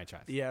left the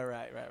franchise. Yeah,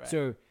 right.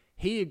 So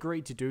he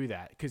agreed to do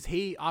that because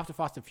after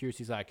Fast and Furious,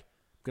 he's like,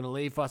 "I'm gonna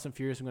leave Fast and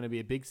Furious. I'm gonna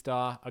be a big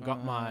star. I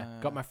got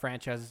my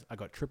franchises. I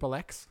got Triple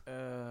X.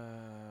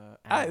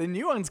 the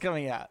new one's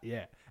coming out.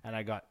 Yeah, and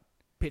I got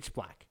Pitch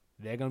Black.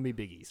 They're gonna be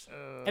biggies."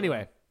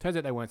 Anyway, turns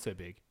out they weren't so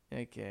big.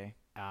 Okay.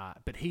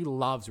 But he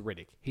loves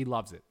Riddick. He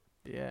loves it.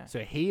 Yeah. So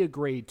he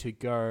agreed to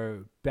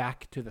go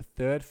back to the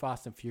third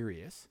Fast and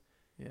Furious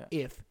Yeah.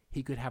 if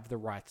he could have the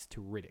rights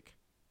to Riddick.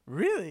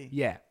 Really?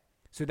 Yeah.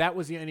 So that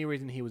was the only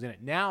reason he was in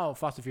it. Now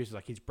Fast and Furious is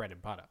like his bread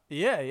and butter.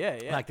 Yeah.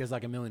 Like there's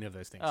like a million of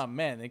those things. Oh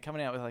man, they're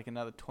coming out with like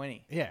another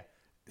 20. Yeah.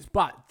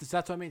 But that's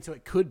what I mean. So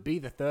it could be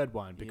the third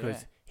one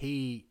because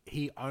Yeah.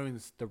 he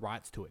owns the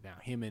rights to it now.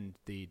 Him and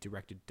the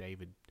director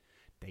David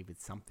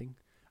something.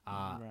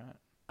 Right.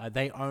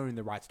 They own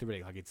the rights to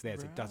Riddick. Like it's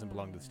theirs. It doesn't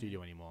belong to the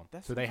studio anymore.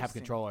 That's so they have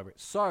interesting. control over it.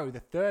 So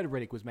the third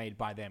Riddick was made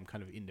by them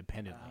kind of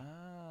independently.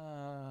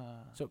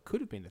 Ah. So it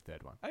could have been the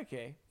third one.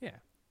 Okay. Yeah.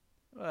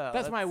 Well,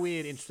 That's my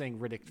weird, interesting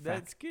Riddick fact.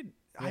 That's good.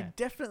 I Yeah.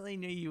 definitely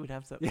knew you would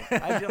have something.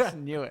 I just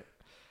knew it.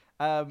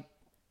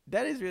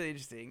 That is really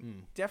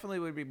interesting. Definitely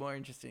would be more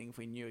interesting if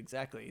we knew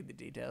exactly the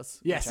details.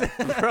 which Yes. I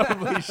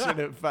probably should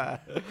have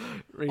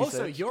researched.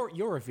 Also,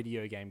 you're a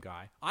video game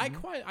guy. I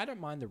don't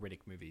mind the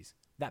Riddick movies.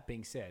 That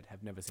being said,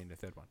 have never seen the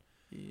third one.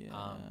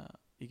 Yeah.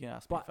 You can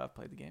ask me but- if I've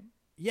played the game.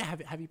 Yeah,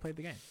 have you played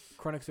the game?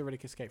 Chronicles of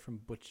Riddick Escape from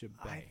Butcher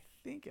I Bay.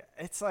 think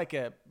it's like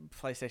a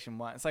PlayStation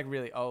 1. It's like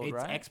really old, It's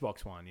right?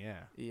 Xbox One,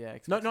 yeah. Yeah.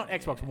 Xbox Not One,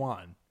 Xbox yeah.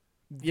 One.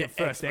 Yeah, The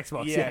first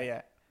Xbox.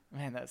 Yeah.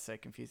 Man, that's so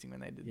confusing when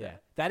they did Yeah.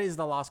 that. That is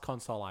the last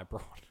console I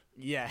brought.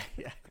 Yeah.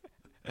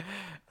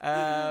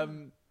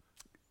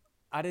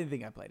 I didn't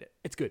think I played it.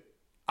 It's good.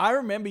 I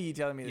remember you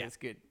telling me that Yeah. it's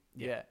good.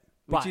 Yeah. Yeah.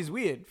 But Which is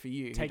weird for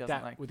you. who Take doesn't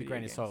that like with a video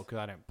grain of games. salt because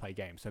I don't play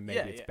games, so maybe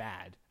Yeah, it's yeah.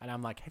 bad. And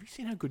I'm like, have you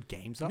seen how good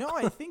games are? No,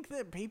 I think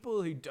that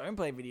people who don't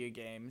play video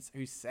games,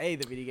 who say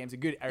that video games are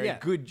good, are Yeah. a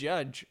good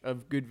judge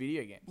of good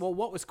video games. Well,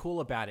 what was cool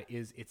about it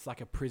is it's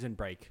like a prison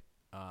break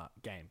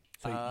game.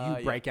 So Yeah.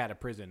 you break out of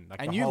prison,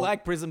 like And the you whole-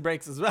 like Prison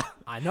Breaks as well.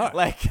 I know.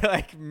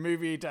 like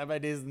movie type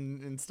ideas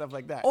and stuff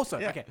like that. Also,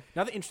 Yeah. okay,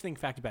 another interesting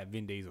fact about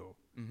Vin Diesel.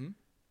 Mm-hmm.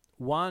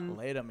 One,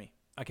 Lay it on me.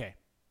 okay,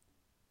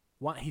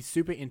 one, he's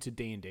super into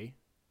D&D.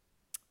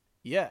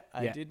 Yeah,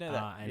 I did know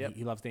that. And Yep.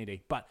 he loves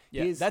D&D. But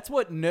Yeah, here's that's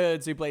what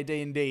nerds who play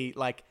D&D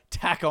like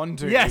tack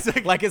onto. Yes,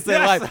 like it's their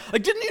yes. life.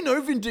 Like, didn't you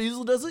know Vin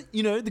Diesel does it?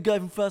 You know, the guy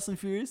from Fast and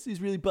Furious.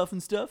 He's really buff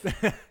and stuff.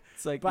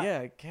 It's like, But yeah,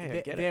 okay,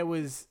 I get it. there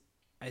was,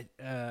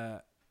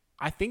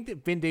 I think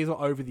that Vin Diesel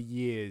over the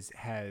years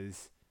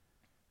has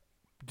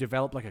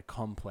developed like a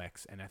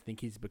complex, and I think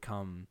he's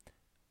become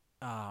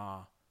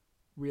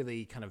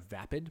really kind of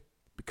vapid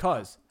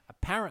because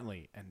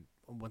apparently, and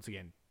once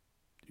again,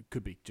 it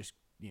could be just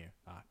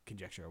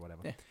conjecture or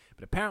whatever, Yeah.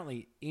 but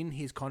apparently in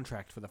his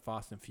contract for the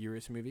Fast and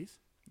Furious movies,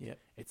 Yep.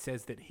 it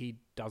says that he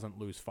doesn't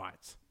lose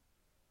fights.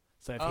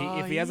 So if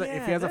Oh, he has a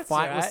yeah, a that's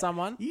fight with right.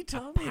 someone, You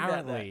told me about that.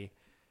 apparently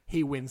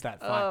he wins that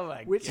fight. Oh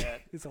my which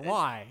God. is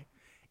why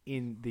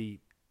in the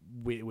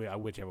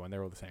whichever one,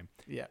 they're all the same.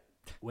 Yeah.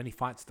 When he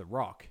fights The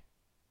Rock,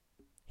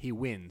 he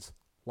wins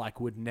like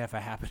would never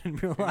happen in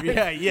real life.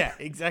 yeah,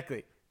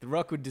 exactly. The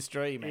Rock would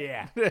destroy you, man.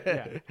 Yeah.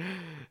 Yeah.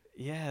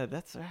 Yeah,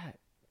 that's right.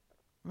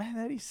 Man,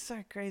 that is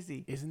so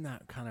crazy. Isn't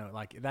that kind of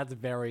like, that's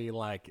very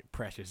like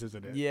precious,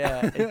 isn't it?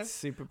 Yeah, it's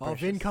super Oh,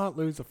 precious. Vin can't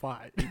lose a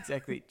fight.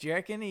 Exactly. Do you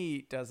reckon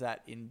he does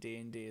that in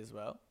D&D as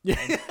well? Yeah.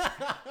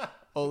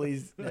 All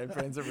his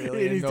friends are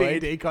really In his annoyed.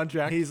 D&D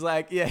contract. He's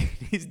like, yeah,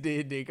 his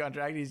D&D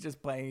contract. He's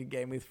just playing a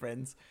game with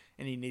friends,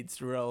 and he needs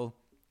to roll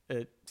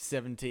a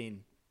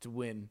 17 to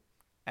win.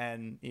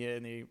 And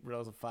and he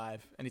rolls a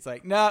 5, and he's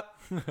like, "Nah,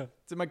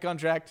 it's in my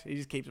contract." He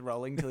just keeps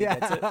rolling till he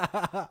gets it.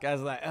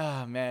 Guys are like,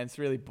 "Oh man, it's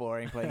really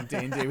boring playing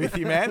D&D with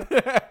you, man.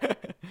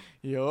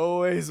 You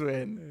always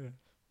win."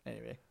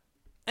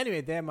 Anyway,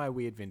 They're my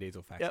weird Vin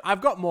Diesel facts. Yep.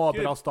 I've got more,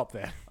 Good. but I'll stop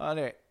there. oh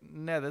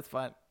no, that's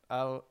fine.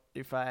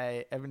 If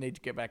I ever need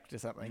to get back to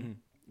something,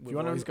 we've you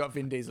wanna- always got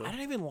Vin Diesel. I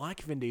don't even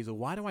like Vin Diesel.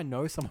 Why do I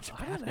know so much I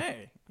about don't him?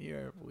 know.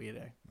 You're a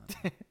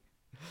weirdo.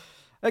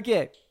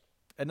 Okay,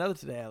 another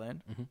today I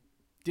learned. Mhm.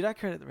 Did I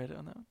credit the Reddit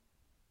on that one?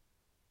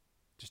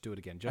 Just do it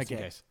again, just in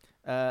Okay. case.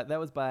 That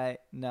was by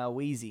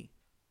Naweezy.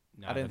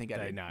 No, I don't think I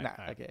did. No, No,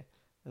 okay.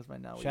 That was by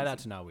Naweezy. Shout out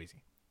to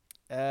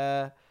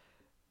Naweezy.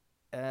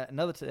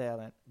 Another today I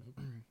learned.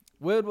 Mm-hmm.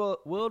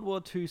 World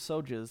War II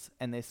soldiers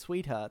and their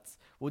sweethearts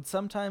would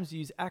sometimes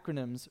use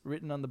acronyms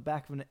written on the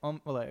back of an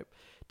envelope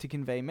to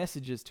convey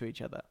messages to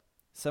each other.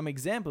 Some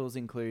examples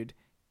include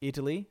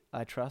Italy,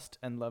 I trust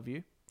and love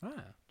you.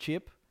 Ah.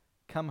 Chip,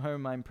 come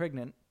home, I'm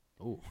pregnant.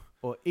 Ooh.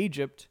 Or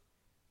Egypt,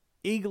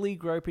 eagerly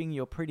groping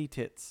your pretty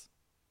tits.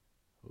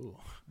 Ooh.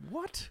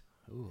 What?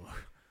 Ooh.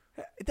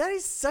 That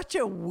is such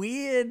a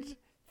weird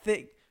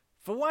thing.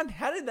 For one,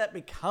 how did that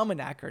become an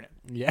acronym?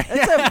 Yeah.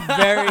 That's a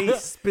very No,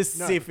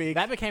 specific.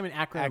 that became an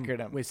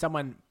acronym, where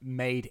someone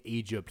made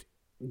Egypt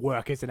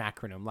work as an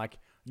acronym. Like,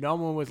 no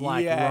one was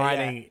like Yeah,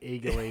 writing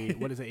eagerly.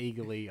 What is it?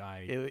 Eagerly,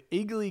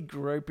 Eagerly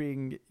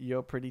groping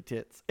your pretty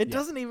tits. It Yeah.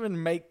 doesn't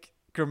even make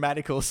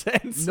grammatical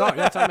sense. No,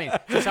 that's what I mean.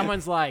 So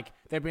someone's like,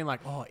 they've been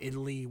like, oh,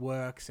 Italy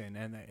works, and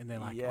they're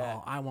like, Yeah.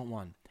 oh, I want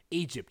one.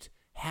 Egypt.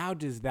 How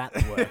does that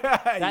work?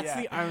 That's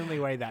Yeah. the only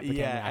way that became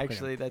Yeah, an acronym.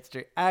 actually, that's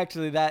true.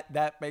 Actually,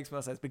 that makes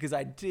more sense because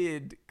I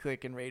did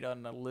click and read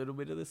on a little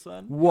bit of this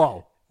one.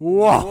 Whoa.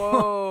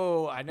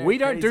 Whoa! I know. We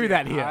don't do crazy.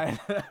 that here.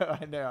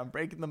 I know. I'm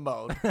breaking the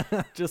mold.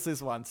 Just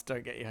this once.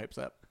 Don't get your hopes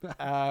up.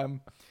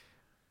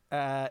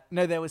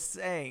 No, they were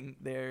saying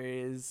there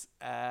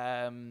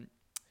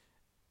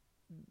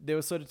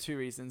were sort of two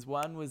reasons.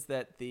 One was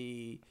that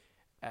the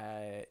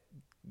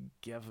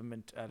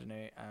government, I don't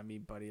know, army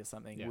body or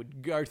something, Yeah.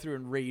 would go through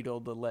and read all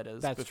the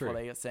letters That's before true.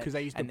 they got sent. Because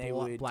they used to and they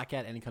would, black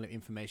out any kind of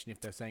information if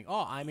they're saying,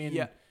 oh, I'm in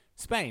Yeah.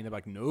 Spain. They're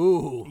like,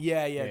 no.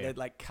 Yeah, Yeah. they'd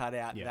like cut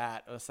out Yeah.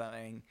 that or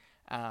something.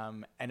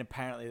 And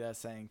apparently they're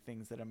saying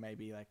things that are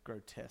maybe like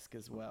grotesque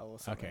as well or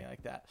something Okay.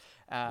 like that.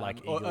 Like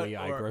eagerly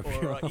I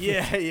grope your-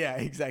 yeah,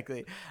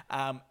 exactly.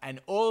 And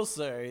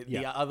also the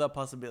Yeah. other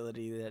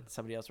possibility that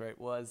somebody else wrote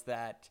was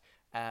that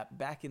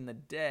back in the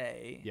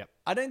day, Yep.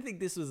 I don't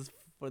think this was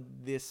for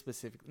this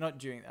specific, not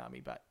during the army,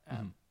 but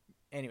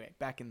anyway,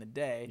 back in the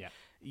day, Yeah.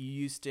 you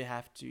used to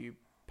have to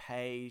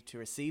pay to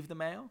receive the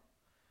mail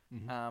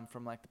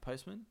from like the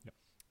postman. Yep.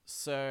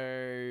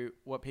 So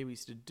what people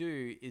used to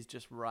do is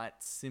just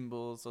write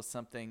symbols or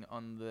something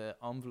on the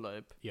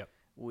envelope, Yep.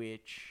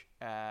 which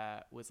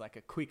was like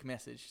a quick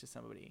message to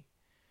somebody.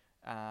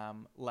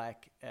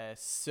 Like a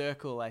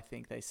circle, I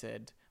think they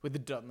said, with a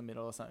dot in the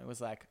middle or something. It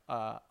was like,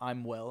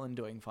 I'm well and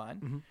doing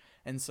fine.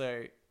 And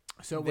so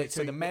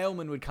the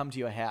mailman would come to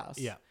your house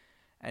Yeah.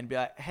 and be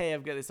like, hey,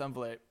 I've got this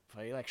envelope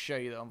for you, like show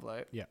you the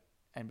envelope Yeah.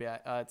 and be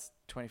like, oh, it's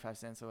 25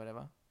 cents or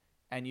whatever.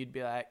 And you'd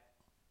be like,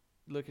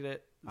 look at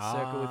it,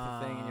 circle with the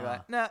thing, and you're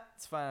like, nah,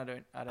 it's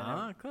fine. I don't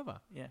know. Clever.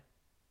 Yeah.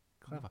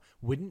 Clever.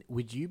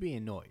 Would you be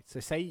annoyed? So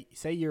say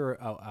you're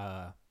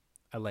a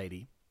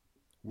lady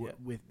Yeah.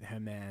 with her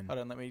man. Hold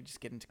on, let me just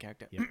get into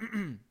character. Yeah.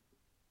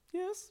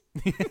 Yes.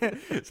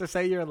 So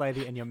say you're a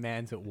lady and your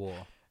man's at war.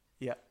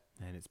 Yeah.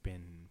 And it's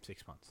been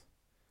 6 months.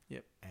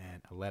 Yep.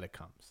 And a letter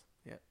comes.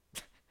 Yep.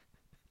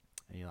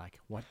 And you're like,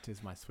 what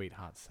does my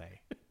sweetheart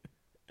say?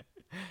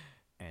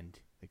 And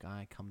the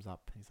guy comes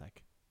up. He's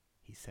like,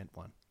 he sent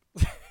one.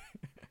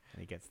 And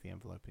he gets the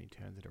envelope and he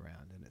turns it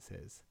around and it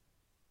says,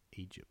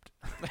 Egypt.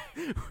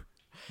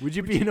 Would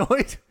you be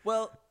annoyed?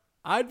 Well,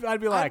 I'd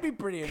be like, I'd be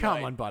pretty annoyed.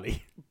 come on,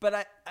 buddy.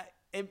 But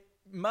it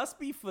must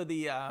be for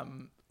the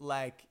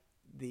like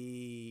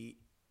the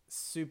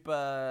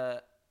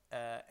super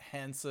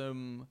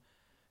handsome,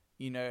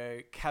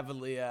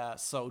 cavalier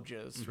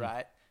soldiers,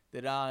 right?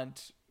 That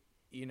aren't,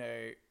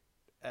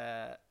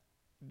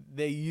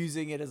 they're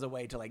using it as a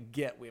way to like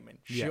get women.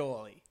 Yeah.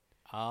 Surely,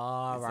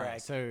 Ah, It's right.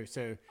 like,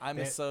 So I'm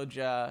a they're-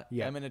 soldier.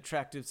 Yeah. I'm an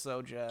attractive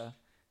soldier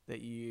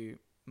that you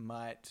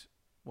might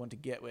want to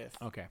get with.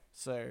 Okay.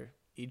 So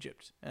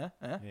Egypt, huh?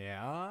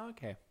 Yeah.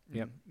 Okay.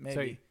 Yep.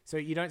 Maybe. So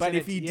you don't. But send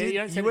if it, you you did,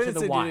 don't you send it to wouldn't the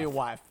send it wife. to your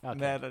wife.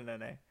 Okay. No.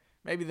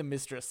 Maybe the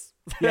mistress.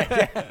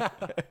 Yeah.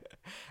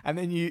 and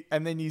then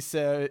you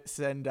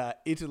send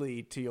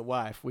Italy to your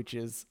wife, which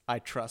is I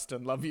trust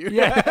and love you.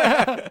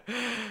 Yeah.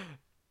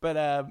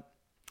 But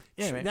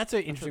yeah, man. That's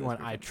an interesting one.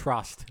 pretty I fun.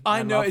 trust. I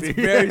and know love it's you.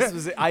 very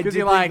specific. I 'Cause did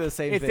you're think like, the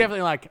same it's thing.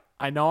 definitely like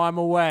I know I'm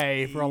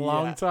away for a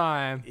long Yeah.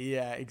 time,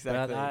 Yeah,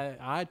 exactly. but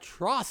I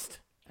trust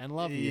and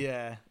love you.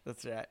 Yeah,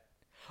 that's right.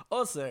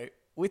 Also,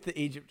 with the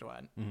Egypt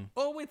one, Mhm.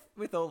 or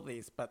with all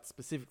these, but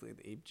specifically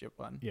the Egypt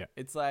one, Yeah.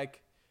 it's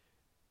like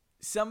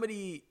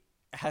somebody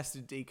has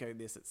to decode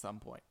this at some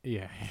point.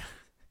 Yeah.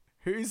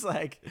 Who's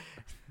like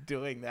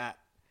doing that?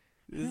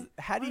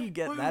 How do you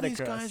get Why that are these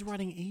across? guys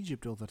writing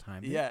Egypt all the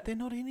time? Yeah. They're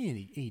not in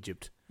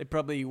Egypt. They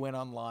probably went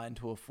online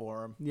to a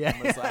forum. Yeah.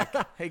 And was like,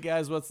 hey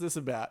guys, what's this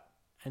about?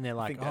 And they're I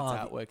like, think that's oh,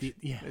 how it works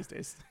yeah. these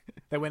days.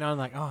 They went on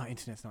like, oh,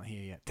 internet's not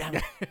here yet. Damn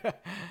it.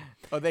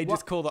 Or they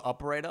just call the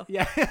operator.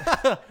 Yeah.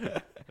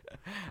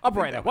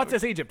 Operator, that what's would-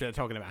 this Egypt they're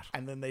talking about?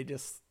 And then they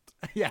just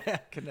Yeah.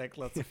 connect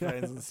lots of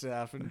phones and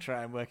stuff and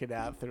try and work it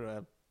out through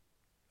a...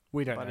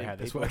 We don't Funny know how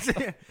this people. works.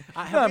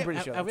 I'm pretty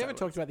sure Have we that's ever how it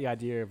talked about the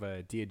idea of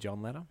a Dear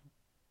John letter?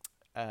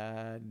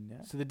 No.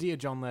 So the Dear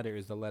John letter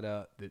is the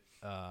letter that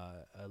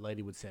a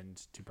lady would send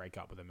to break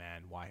up with a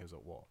man while he was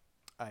at war.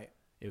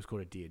 It was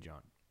called a Dear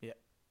John. Yeah.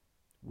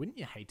 Wouldn't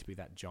you hate to be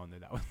that John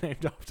that was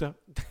named after?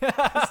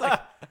 It's like,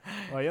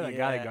 oh, you're the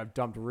guy that Yeah. got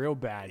dumped real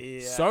bad.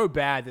 Yeah. So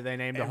bad that they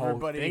named the whole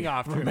Everybody thing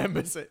after him.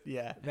 remembers it.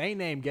 Yeah. They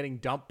named getting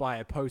dumped by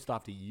a post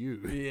after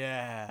you.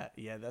 Yeah.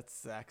 Yeah, that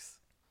sucks.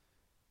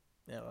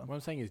 Yeah, well. What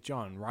I'm saying is,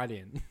 John, write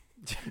in.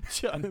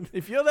 John,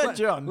 if you're that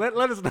John, Let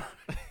us know.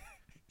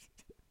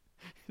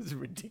 it's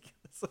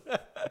ridiculous.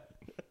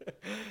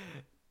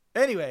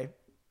 Anyway,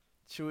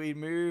 should we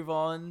move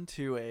on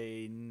to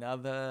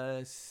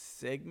another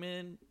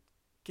segment,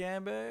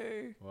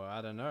 Cambo? Well,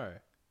 I don't know.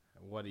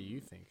 What do you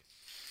think?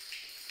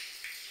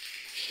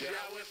 Shower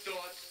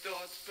thoughts,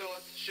 shower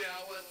thoughts,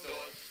 shower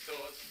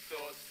thoughts,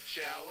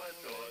 shower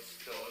thoughts.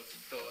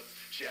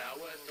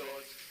 Shower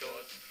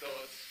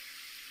thoughts.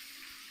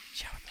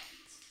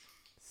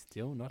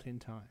 Still not in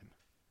time.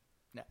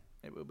 No,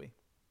 it will be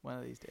one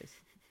of these days.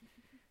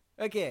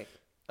 Okay.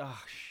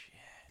 Oh shit!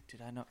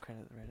 Did I not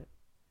credit the Reddit?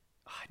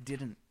 Oh, I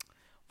didn't.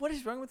 What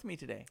is wrong with me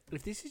today?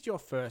 If this is your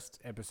first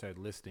episode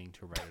listening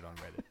to Reddit on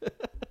Reddit,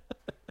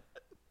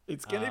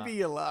 It's gonna be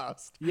your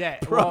last. yeah,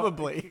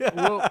 Probably.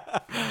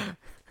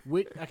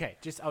 Okay,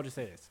 I'll just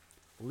say this: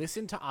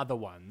 listen to other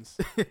ones,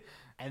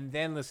 and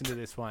then listen to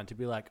this one to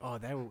be like, oh,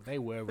 they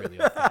were really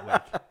off that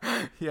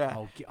week.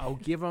 Yeah. I'll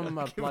give them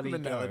a Give 'em bloody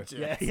another go.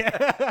 chance.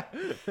 Yeah.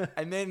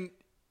 And then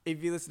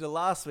if you listen to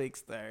last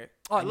week's though,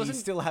 Oh, and listen- you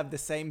still have the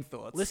same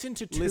thoughts. Listen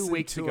to two listen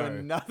weeks to ago.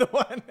 another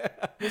one.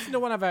 Listen to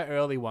one of our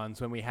early ones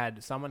when we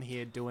had someone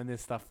here doing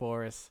this stuff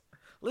for us.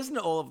 Listen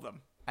to all of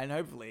them, and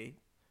hopefully,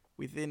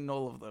 within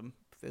all of them,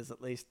 there's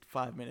at least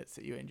 5 minutes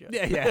that you enjoy.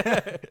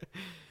 Yeah.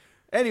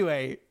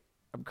 Anyway,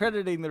 I'm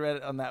crediting the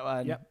Reddit on that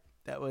one. Yep.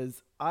 That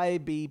was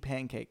IB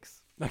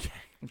Pancakes. Okay.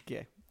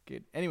 Okay,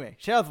 good. Anyway,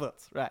 shower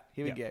thoughts. Right,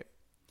 here we go.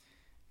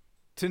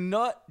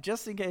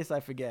 Just in case I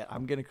forget,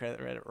 I'm going to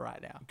credit Reddit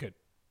right now. Good.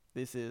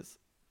 This is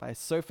by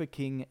Sofa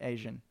King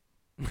Asian.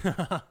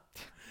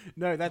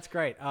 No, that's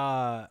great.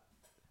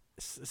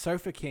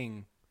 Sofa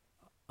King,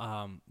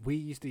 we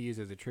used to use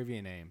as a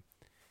trivia name.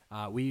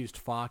 We used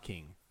Far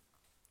King.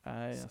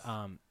 Yes.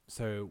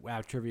 So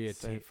our trivia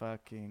team, Sofa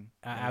King.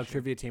 our Asian.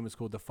 trivia team was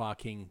called the Far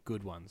King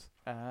Good Ones.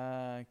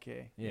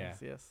 Okay. Yeah.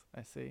 Yes,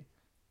 I see.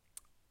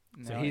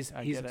 So Now he's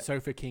I get it.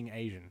 Sofa King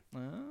Asian.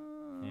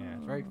 Oh, Yeah,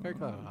 it's very, very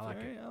clever. I like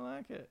it. I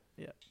like it.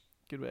 Yeah.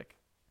 Good work.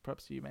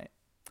 Props to you, mate.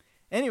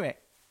 Anyway,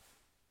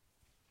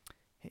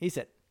 he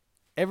said,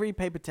 every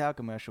paper towel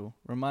commercial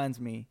reminds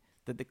me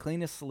that the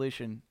cleanest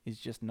solution is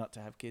just not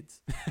to have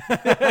kids.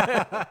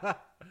 Yeah,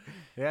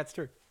 that's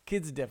true.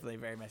 Kids are definitely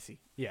very messy.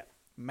 Yeah.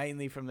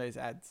 Mainly from those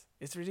ads.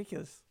 It's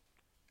ridiculous.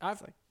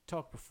 I've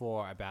talked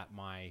before about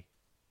my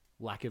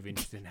lack of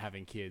interest in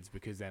having kids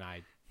because then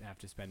I have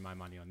to spend my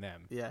money on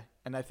them. Yeah,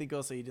 and I think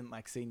also you didn't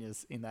like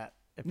seniors in that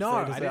episode No,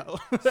 as I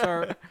well.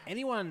 So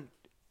anyone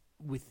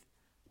with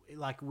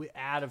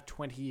out of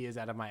 20 years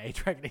out of my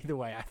age bracket, either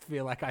way, I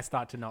feel like I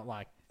start to not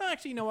like. Oh,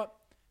 actually, you know what?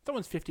 If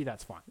someone's 50,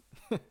 that's fine.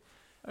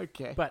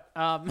 Okay, But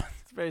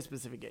it's very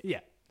specific. yeah,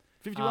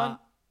 51.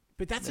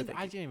 but that's No, it. thank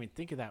I you. didn't even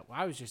think of that.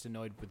 I was just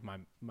annoyed with my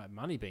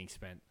money being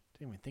spent.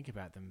 Didn't even think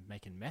about them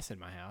making mess in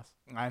my house.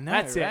 I know,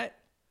 That's it. right?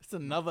 It's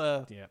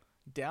another Yeah.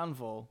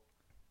 downfall.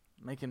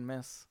 Making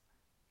mess.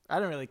 I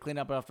don't really clean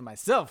up after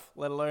myself,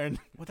 let alone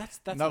Well, that's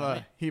another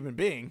not human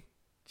being.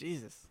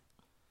 Jesus.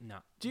 no.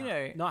 Do you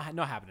no, know-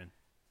 not happening?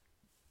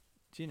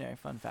 Do you know,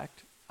 fun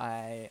fact,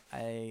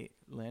 I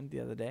learned the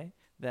other day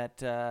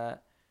that,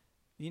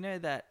 you know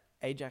that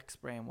Ajax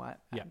spray and white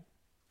ad? Yeah.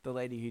 The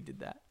lady who did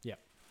that? Yeah.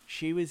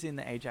 She was in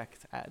the Ajax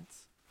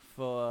ads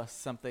for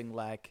something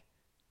like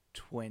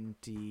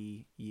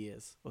 20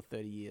 years or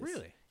 30 years.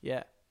 Really?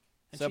 Yeah.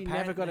 And So she never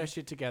got her apparently-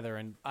 shit together.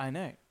 And I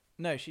know.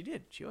 No, she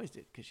did. She always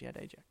did because she had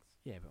Ajax.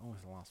 yeah, but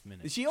always the last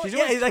minute. She's always,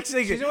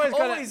 actually she's always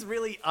got always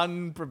really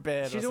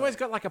unprepared. She's or always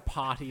something. got like a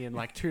party in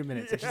like 2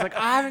 minutes. And she's like,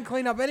 I haven't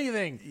cleaned up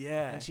anything.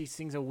 Yeah. And she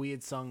sings a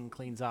weird song and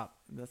cleans up.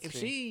 That's If true.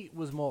 she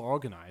was more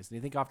organized, and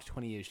you think after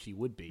 20 years she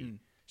would be, Mm.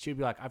 she would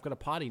be like, I've got a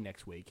party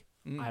next week.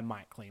 Mm. I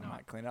might clean I up.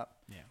 might clean up.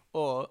 Yeah.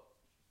 Or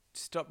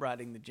stop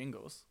writing the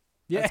jingles.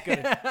 Yeah.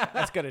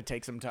 That's got to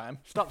take some time.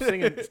 Stop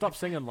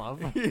singing love.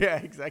 Yeah,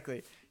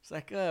 exactly. It's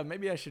like,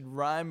 maybe I should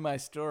rhyme my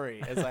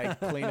story as I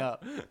clean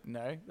up.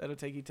 No, that'll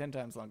take you 10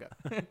 times longer.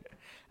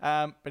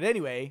 But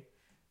anyway,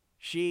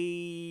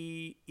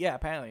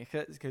 apparently,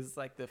 because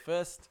like the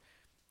first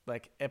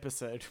like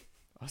episode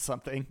or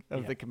something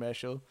of Yeah. the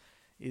commercial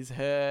is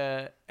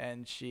her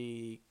and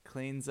she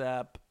cleans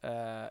up,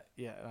 I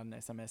don't know,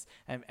 some mess.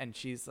 And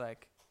she's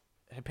like,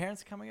 her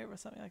parents are coming over or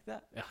something like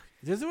that. Ugh,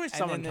 there's always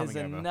someone And then there's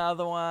coming over.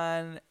 another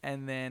one,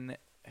 and then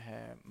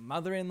her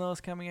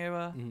mother-in-law's coming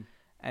over. Mhm.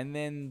 And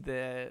then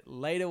the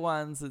later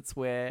ones, it's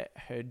where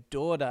her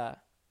daughter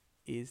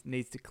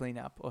needs to clean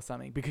up or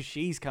something because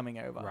she's coming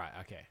over. Right,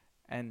 okay.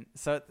 And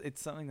so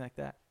it's something like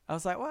that. I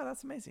was like, wow,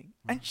 that's amazing.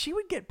 And she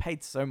would get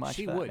paid so much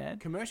She for would. that, man.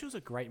 Commercials are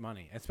great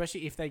money,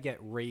 especially if they get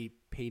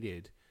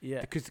repeated.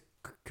 Yeah. Because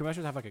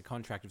commercials have like a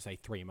contract of, say,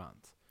 3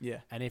 months. Yeah.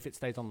 And if it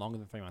stays on longer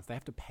than 3 months, they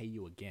have to pay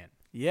you again.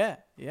 Yeah.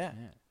 Yeah.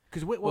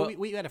 Because Well-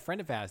 we had a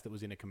friend of ours that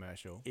was in a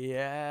commercial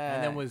Yeah.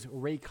 and then was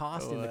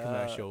recast in the Wow.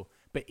 commercial,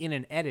 but in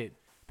an edit,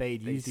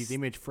 they'd They used his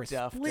image for a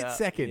stuffed split up.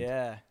 second,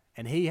 Yeah.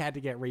 and he had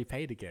to get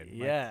repaid again. Like,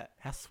 Yeah.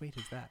 how sweet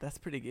is that? That's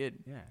pretty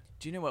good. Yeah.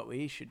 Do you know what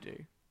we should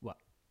do?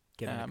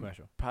 Get in a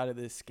commercial. Part of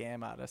the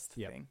scam artist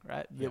Yep. thing,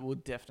 right? That Yep. will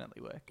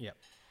definitely work. Yep.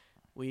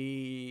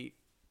 We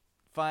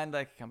find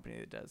like a company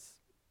that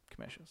does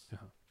commercials,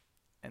 Uh-huh.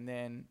 and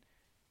then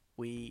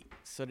we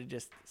sort of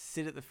just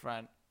sit at the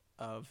front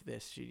of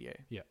their studio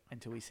Yep.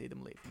 until we see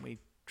them leave, and we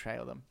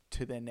trail them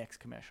to their next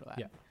commercial ad.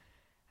 Yep.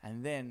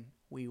 And then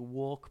we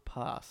walk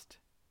past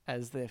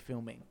as they're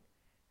filming,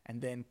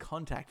 and then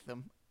contact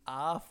them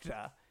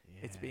after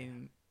it's Yeah.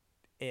 been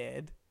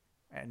aired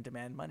and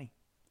demand money.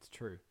 It's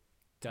true.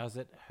 Does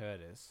it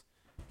hurt us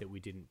that we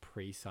didn't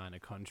pre-sign a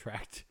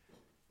contract?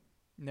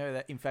 No,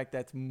 that in fact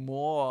that's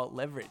more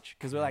leverage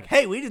because we're Yeah. like,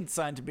 hey, we didn't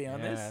sign to be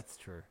on yeah, this. that's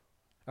true.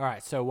 All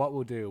right, so what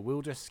we'll do,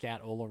 we'll just scout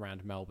all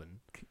around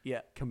Melbourne,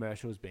 Yeah,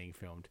 commercials being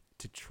filmed,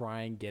 to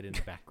try and get in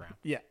the background.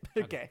 yeah.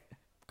 Okay,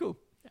 cool.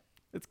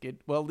 That's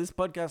good. Well, this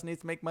podcast needs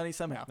to make money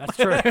somehow. That's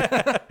true.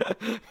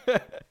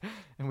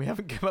 And we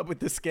haven't come up with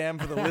the scam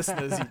for the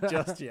listeners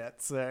just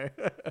yet. So,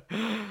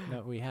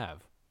 No, we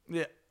have.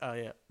 yeah. Oh,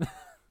 yeah.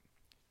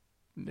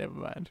 Never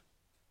mind.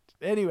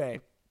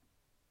 Anyway.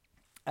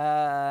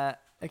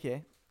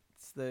 Okay.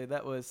 So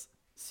that was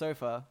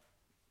Sofa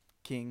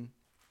King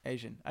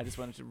Asian. I just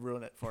wanted to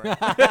ruin it for him.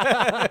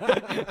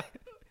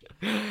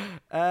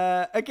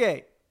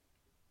 Okay.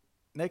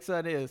 Next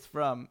one is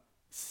from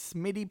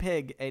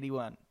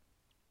SmittyPeg81.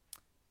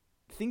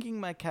 Thinking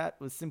my cat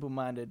was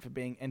simple-minded for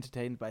being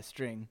entertained by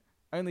string,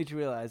 only to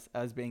realize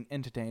I was being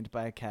entertained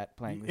by a cat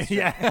playing the string.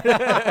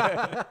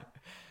 Yeah.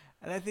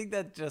 And I think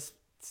that just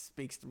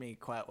speaks to me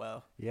quite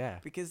well. Yeah.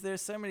 Because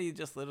there's so many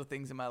just little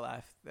things in my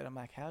life that I'm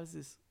like,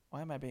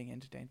 why am I being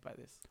entertained by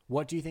this?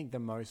 What do you think the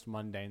most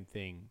mundane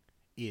thing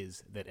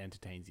is that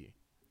entertains you?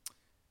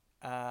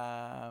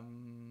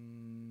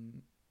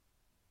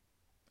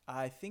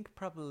 I think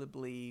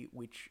probably,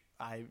 which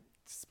I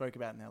spoke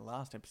about in the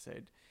last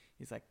episode,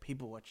 is like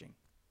people watching.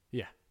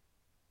 Yeah.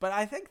 But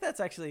I think that's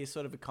actually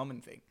sort of a common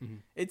thing. Mm-hmm.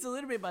 It's a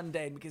little bit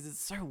mundane because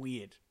it's so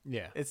weird.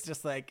 Yeah. It's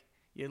just like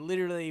you're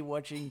literally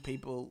watching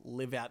people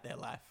live out their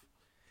life.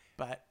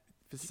 But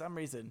for some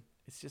reason,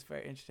 it's just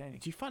very entertaining.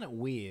 Do you find it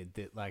weird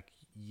that like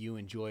you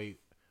enjoy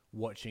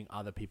watching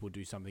other people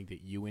do something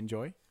that you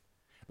enjoy?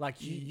 Like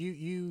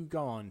you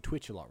go on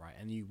Twitch a lot, right?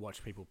 And you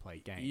watch people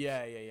play games.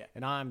 Yeah.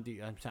 And I'm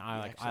saying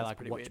I actually, that's like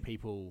pretty watch weird.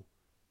 people.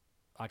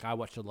 Like I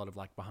watch a lot of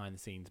like behind the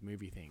scenes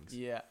movie things.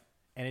 Yeah.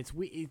 And it's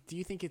weird. Do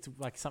you think it's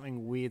like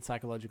something weird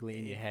psychologically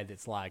in your head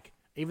that's like,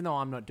 Even though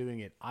I'm not doing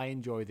it, I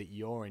enjoy that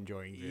you're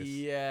enjoying this.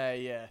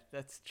 Yeah,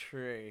 that's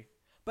true.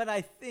 But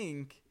I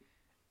think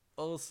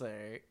also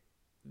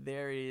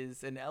there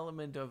is an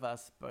element of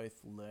us both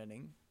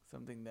learning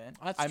something then.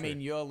 That's I true.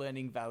 mean, you're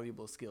learning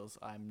valuable skills.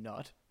 I'm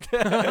not.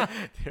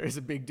 There is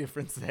a big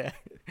difference there.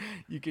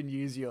 You can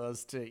use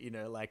yours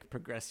to, like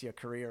progress your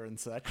career and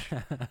such.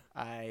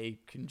 I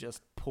can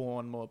just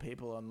pawn more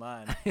people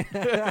online.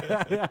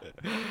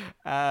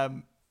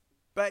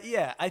 But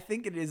yeah, I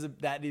think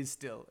that is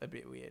still a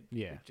bit weird.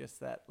 Yeah. Like, just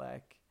that,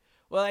 like,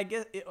 well, I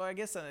guess,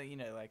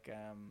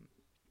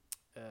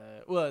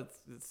 well,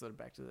 it's sort of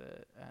back to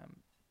the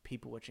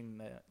people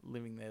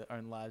living their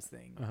own lives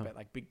thing. Uh-huh. But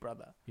like Big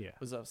Brother Yeah.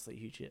 was obviously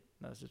huge shit.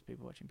 That was just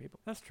people watching people.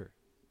 That's true.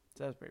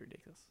 So that was pretty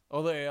ridiculous.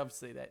 Although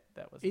obviously that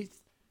was,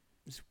 It's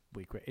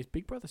weak. Is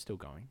Big Brother still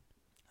going?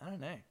 I don't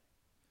know.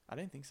 I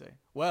don't think so.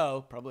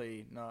 Well,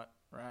 probably not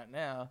right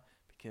now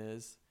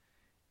because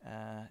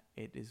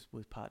it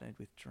was partnered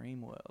with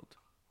Dreamworld,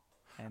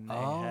 and they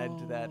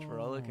had that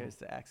roller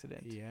coaster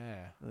accident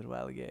Yeah. a little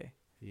while ago.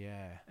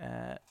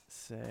 Yeah.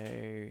 So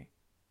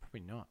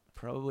Probably not.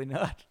 probably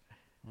not.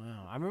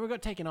 Wow. I remember it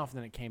got taken off and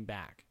then it came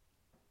back.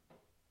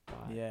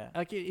 But, Yeah.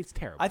 Like, it's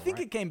terrible. I think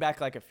right? it came back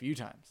like a few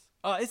times.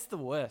 Oh, it's the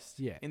worst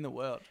Yeah. in the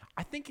world.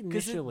 I think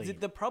Because initially.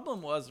 the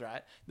problem was,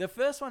 right, the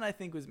first one I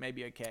think was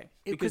maybe okay.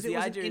 Because it the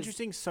was idea an is-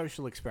 interesting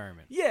social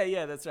experiment.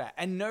 Yeah, that's right.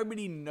 And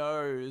nobody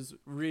knows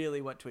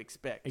really what to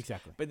expect.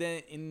 Exactly. But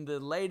then in the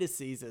later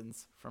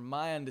seasons, from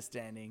my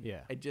understanding,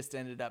 Yeah. it just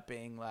ended up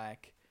being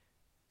like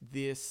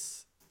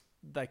this,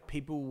 like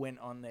people went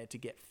on there to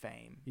get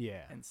fame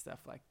Yeah. and stuff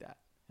like that.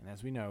 And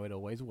as we know, it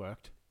always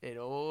worked. It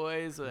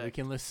always We worked.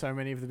 can list so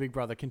many of the Big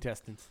Brother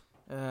contestants.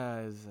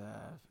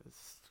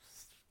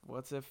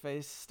 What's her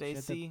face?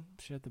 Stacy?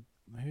 She had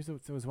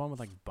there was one with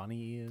like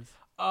bunny ears.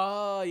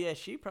 Oh, yeah,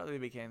 she probably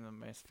became the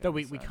most famous Though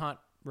we one. can't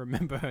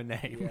remember her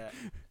name. Yeah.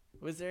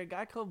 Was there a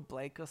guy called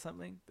Blake or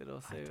something that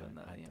also? I don't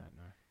know.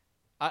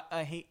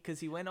 Because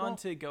he went on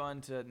to go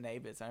on to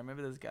Neighbours. I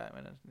remember this guy that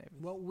went on to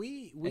Neighbours. Well,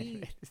 we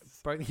Anyway,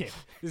 both. Yeah,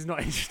 this is not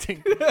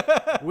interesting.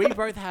 We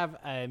both have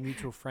a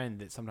mutual friend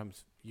that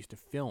sometimes used to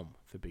film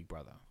for Big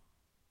Brother.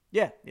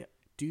 yeah.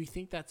 Do you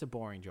think that's a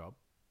boring job?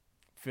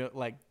 Feel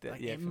like,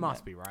 It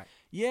must be, right?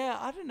 Yeah,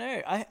 I don't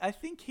know. I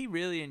think he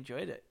really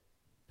enjoyed it.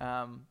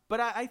 But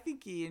I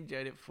think he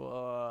enjoyed it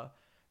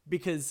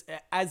because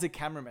as a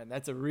cameraman,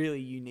 that's a really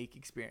unique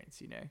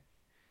experience,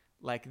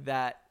 like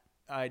that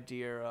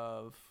idea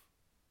of,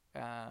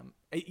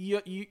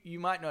 you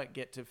might not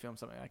get to film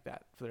something like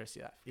that for the rest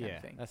of your life. Kind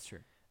of thing. That's true.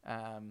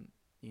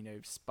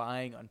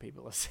 Spying on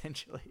people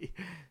essentially.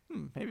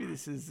 Maybe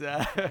this is,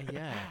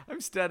 Yeah.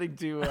 I'm starting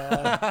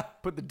to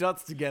put the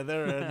dots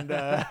together and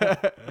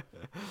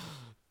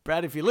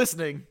Brad, if you're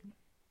listening,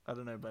 I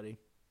don't know, buddy,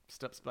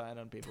 stop spying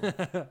on people.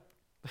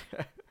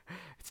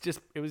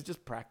 It was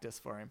just practice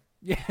for him.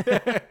 Yeah.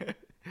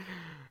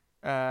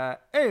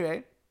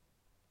 Anyway,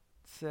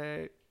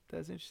 so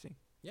that's interesting.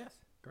 Yes.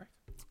 Correct.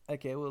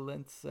 Okay, well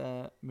let's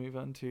move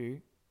on to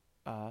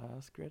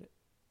Ask Reddit.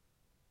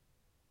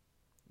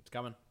 It's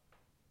coming.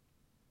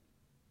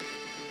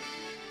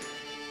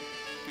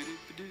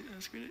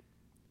 Ask Reddit.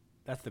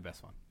 That's the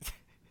best one.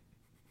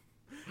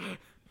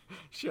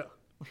 Sure.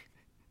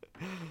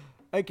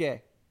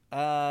 Okay.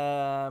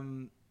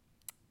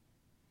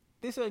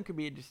 This one could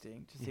be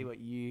interesting to see what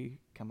you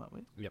come up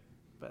with. Yep.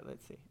 But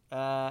let's see.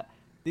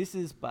 This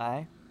is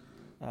by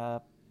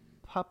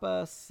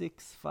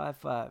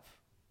Papa655.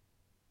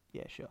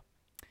 Yeah, sure.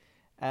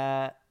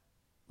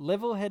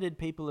 Level-headed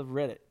people of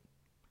Reddit.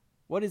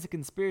 What is a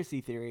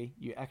conspiracy theory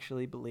you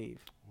actually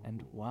believe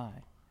and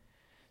why?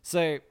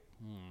 So,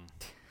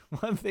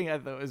 one thing I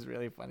thought was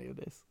really funny with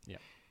this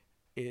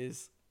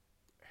is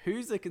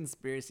who's a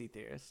conspiracy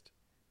theorist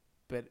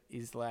but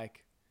is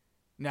like,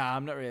 nah,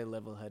 I'm not really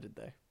level-headed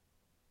though.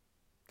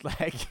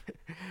 Like,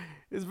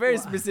 it's very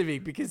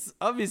specific because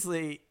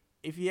obviously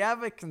if you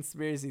have a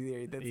conspiracy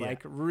theory that's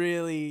like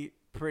really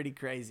pretty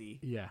crazy,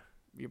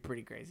 you're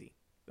pretty crazy.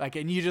 Like,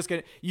 and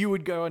you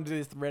would go onto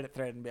this Reddit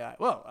thread and be like,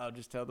 well, I'll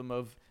just tell them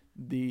of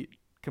the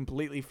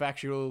completely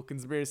factual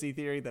conspiracy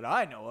theory that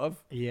I know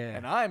of. Yeah.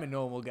 And I'm a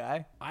normal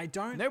guy. I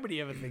don't. Nobody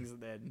ever thinks that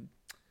they're.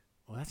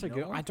 Well, that's a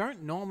good. I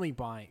don't normally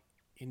buy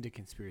into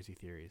conspiracy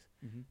theories,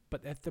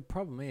 but the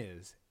problem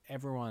is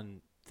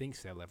everyone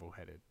thinks they're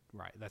level-headed,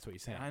 right? That's what you're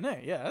saying. I know.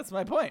 Yeah, that's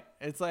my point.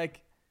 It's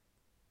like,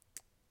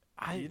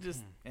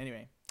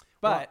 anyway.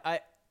 But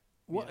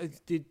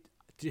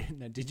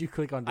Did you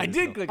click on? I this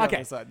did one? click on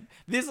this one.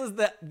 This was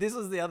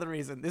the other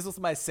reason. This was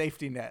my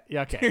safety net.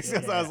 Yeah, okay.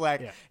 Because I was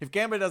like, if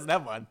Canberra doesn't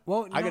have one,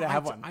 well, I'm gonna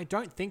have one. I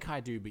don't think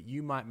I do, but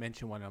you might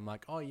mention one. I'm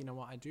like, oh, you know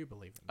what? I do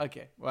believe in.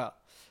 Okay, well,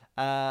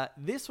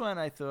 this one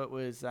I thought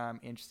was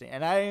interesting,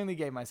 and I only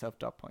gave myself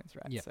dot points,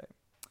 right? Yeah.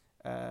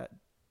 So,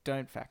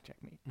 don't fact check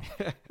me.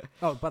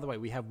 Oh, by the way,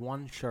 we have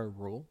one show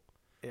rule,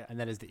 Yeah. and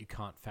that is that you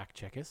can't fact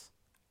check us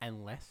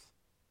unless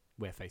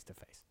we're face to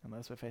face.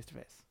 Unless we're face to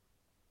face.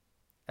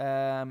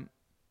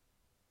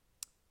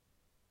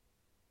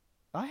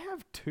 I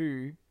have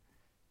two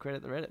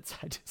credit the Reddits.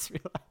 I just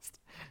realized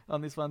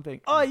on this one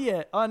thing. Oh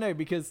yeah. Oh no,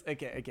 because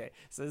okay.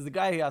 So there's the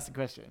guy who asked the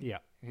question. Yeah.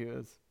 Who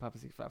was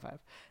Papa655,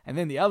 and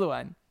then the other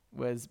one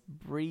was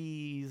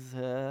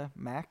Breezer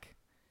Mac,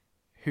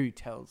 who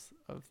tells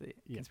of the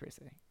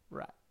conspiracy thing.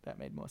 Right, that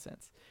made more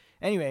sense.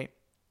 Anyway,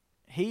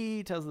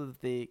 he tells of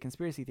the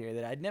conspiracy theory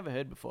that I'd never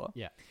heard before.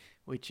 Yeah.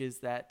 Which is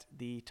that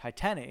the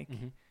Titanic,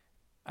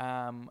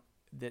 Mm-hmm.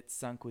 that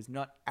sunk was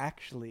not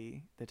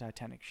actually the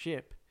Titanic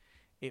ship.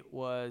 It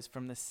was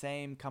from the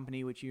same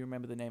company which you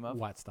remember the name of,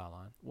 White Star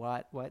Line.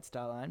 White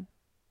Star Line.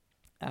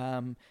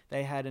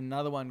 They had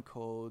another one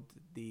called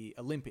the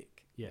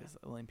Olympic. Yeah. It was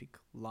Olympic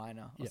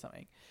liner or Yeah.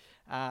 something.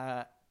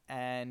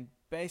 And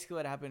basically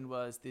what happened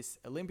was this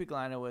Olympic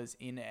liner was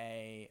in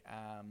a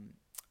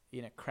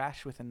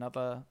crash with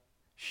another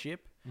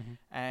ship, Mm-hmm.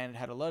 and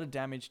had a lot of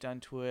damage done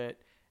to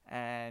it.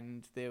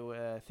 And there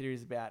were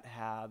theories about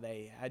how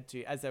they had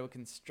to, as they were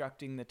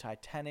constructing the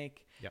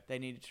Titanic, Yep. they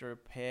needed to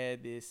repair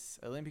this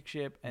Olympic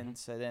ship. Mhm. And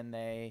so then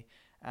they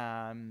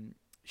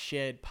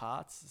shared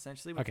parts,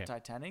 essentially, with Okay. the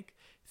Titanic.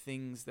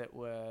 Things that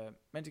were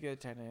meant to go to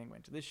the Titanic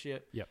went to this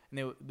ship. Yep.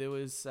 And there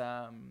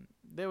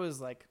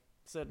was like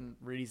certain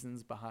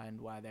reasons behind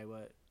why they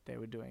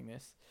were doing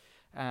this.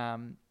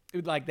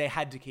 Like they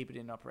had to keep it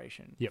in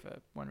operation Yep.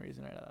 for one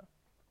reason or another.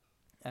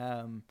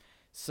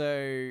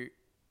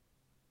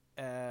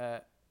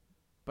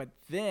 But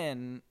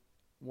then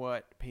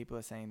what people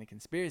are saying the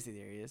conspiracy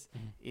theory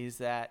is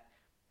that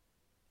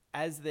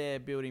as they're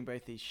building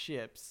both these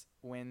ships,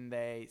 when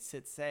they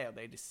set sail,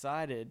 they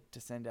decided to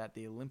send out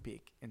the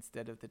Olympic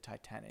instead of the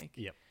Titanic.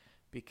 Yep.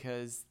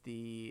 Because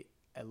the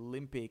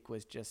Olympic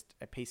was just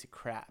a piece of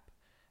crap.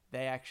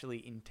 They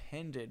actually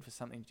intended for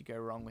something to go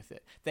wrong with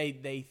it.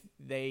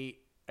 They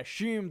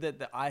assumed that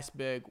the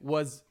iceberg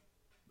was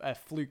a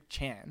fluke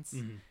chance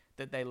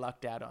that they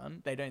lucked out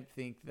on. They don't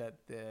think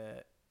that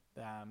the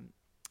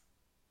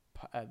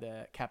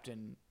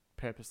captain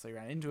purposely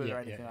ran into it or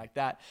anything like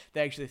that.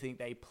 They actually think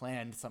they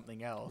planned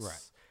something else.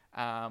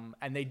 Right.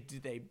 And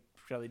they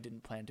really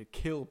didn't plan to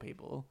kill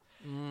people.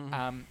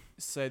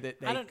 So that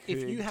they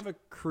If you have a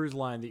cruise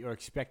line that you're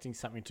expecting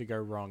something to go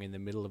wrong in the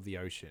middle of the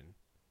ocean,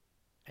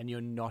 and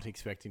you're not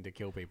expecting to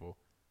kill people,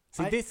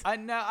 I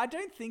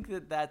don't think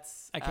that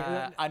that's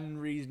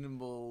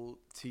unreasonable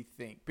to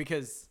think,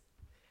 because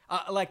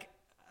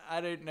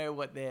I don't know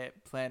what their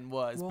plan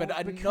was, but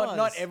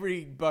not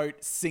every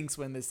boat sinks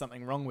when there's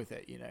something wrong with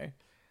it. You know,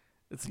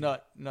 it's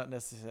not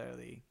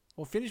necessarily.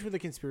 Well, finish with the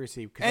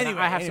conspiracy, because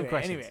I have some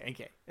questions.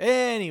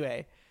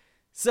 Anyway,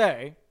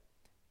 so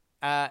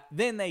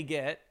then they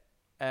get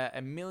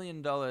 $1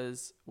 million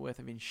worth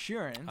of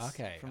insurance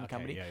from the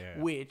company,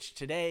 which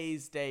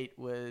today's date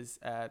was,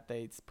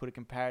 they put a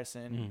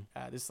comparison,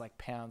 this is like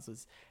pounds,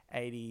 was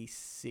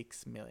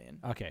 86 million.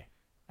 Okay.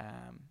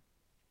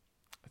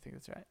 I think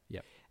that's right.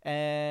 Yep.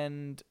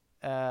 And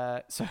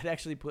so it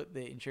actually put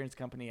the insurance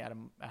company out of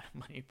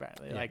money,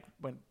 apparently,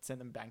 sent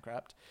them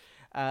bankrupt.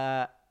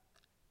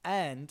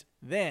 And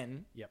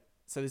then,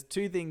 so there's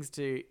two things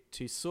to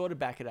sort of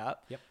back it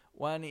up. Yep.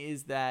 One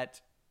is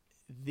that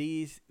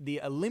the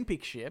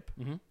Olympic ship,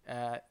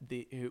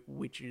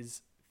 which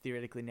is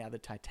theoretically now the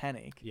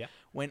Titanic,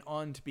 went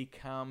on to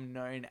become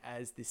known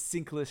as the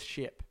sinkless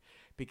ship,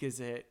 because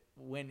it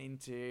went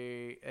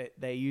into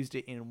they used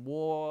it in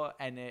war,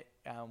 and it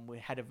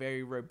had a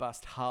very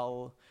robust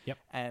hull,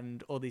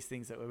 and all these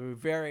things that were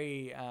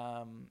very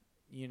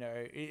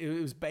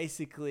it was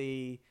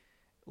basically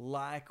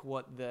like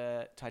what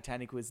the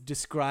Titanic was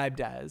described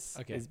as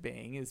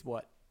being, is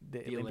what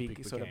the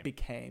Olympic sort of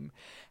became.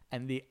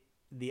 And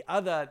the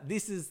other,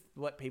 this is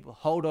what people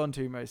hold on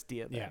to most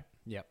dear, though.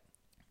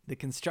 The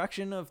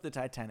construction of the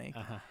Titanic.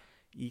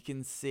 You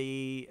can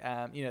see,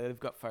 they've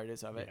got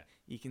photos of it.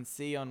 You can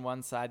see on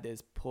one side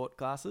there's port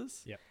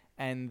glasses,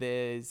 and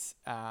there's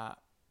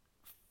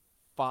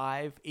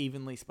 5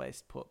 evenly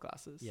spaced port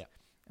glasses.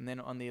 And then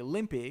on the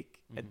Olympic,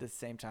 at the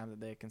same time that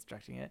they're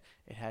constructing it,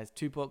 it has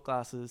 2 port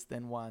glasses,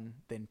 then 1,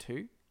 then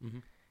 2.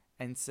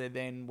 And so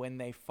then when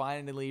they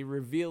finally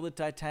reveal the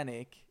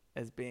Titanic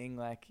as being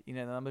like, the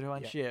number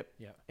 1 ship,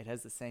 it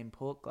has the same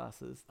port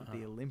glasses that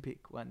the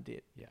Olympic one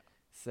did.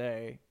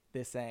 So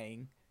they're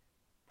saying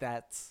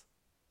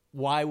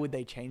why would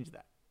they change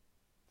that?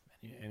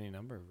 Any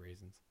number of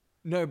reasons.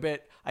 No,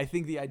 but I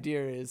think the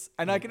idea is,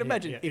 and I can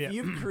imagine if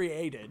you've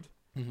created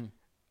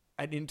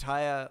an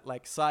entire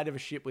side of a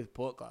ship with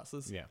port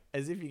glasses,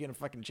 as if you're going to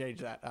fucking change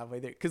that halfway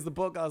through. Because the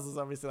port glasses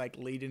obviously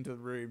lead into the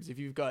rooms. If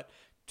you've got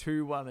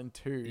 2, 1, and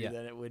 2,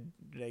 then it would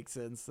make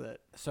sense that.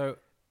 So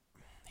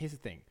here's the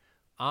thing.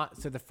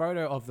 So the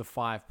photo of the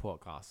 5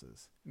 port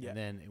glasses, and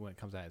then when it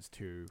comes out, it's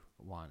 2,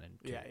 1, and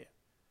 2.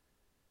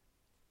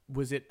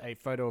 Was it a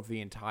photo of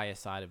the entire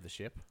side of the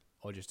ship,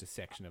 or just a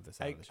section of the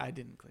side of the ship? I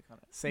didn't click on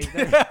it. See,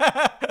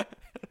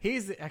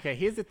 here's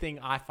the thing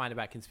I find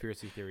about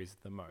conspiracy theories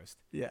the most.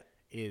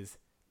 Is,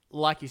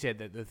 like you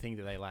said, the thing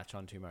that they latch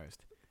onto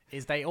most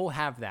is they all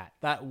have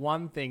that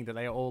one thing that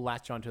they all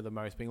latch onto the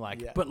most, being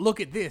like, but look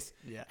at this,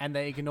 and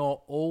they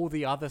ignore all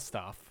the other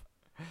stuff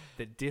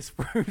that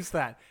disproves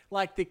that.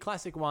 Like the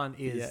classic one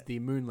is Yeah. the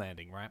moon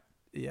landing, right?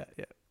 Yeah,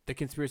 yeah, The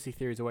conspiracy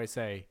theories always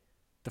say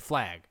the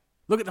flag.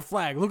 Look at the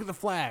flag. Look at the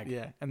flag.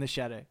 yeah. And the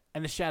shadow.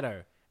 And the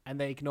shadow. And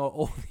they ignore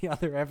all the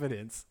other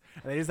evidence.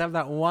 And they just have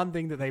that one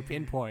thing that they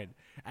pinpoint.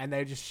 And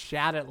they just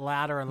shout it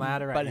louder and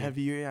louder. But at have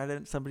you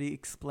had somebody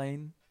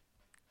explain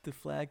the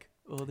flag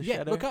or the yeah,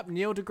 shadow? look up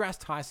Neil deGrasse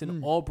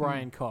Tyson Mm, or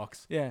Brian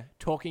Cox Yeah.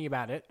 talking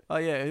about it. Oh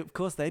yeah. Of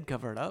course they'd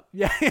cover it up.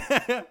 Yeah.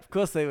 Of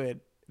course they would.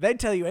 They'd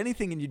tell you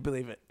anything and you'd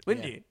believe it,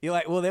 wouldn't Yeah. you? You're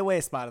like, well, they're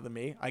way smarter than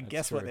me. I That's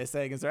guess what true. they're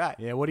saying is right.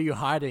 Yeah, what are you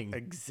hiding?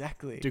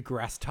 Exactly.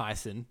 deGrasse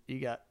Tyson. You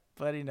got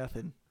bloody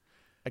nothing.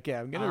 Okay,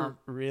 I'm gonna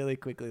really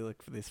quickly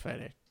look for this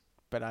photo,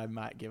 but I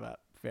might give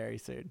up very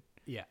soon.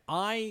 Yeah,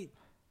 I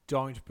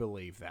don't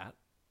believe that,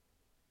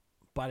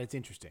 but it's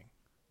interesting.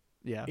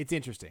 Yeah. It's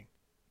interesting.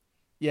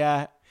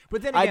 Yeah.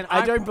 But then again,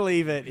 I don't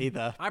believe it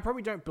either. I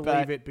probably don't But-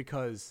 believe it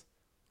because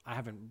I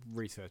haven't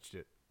researched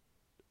it.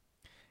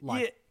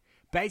 Like, Yeah.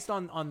 based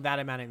on that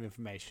amount of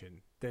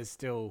information, there's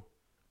still...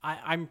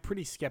 I'm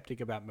pretty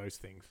skeptic about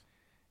most things.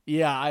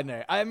 Yeah, I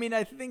know. I mean,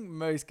 I think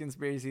most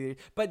conspiracy,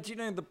 but do you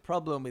know the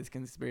problem with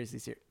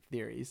conspiracy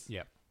theories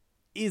Yeah.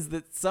 is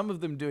that some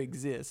of them do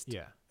exist.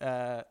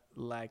 Yeah.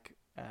 Like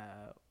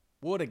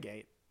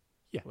Watergate.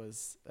 Yeah.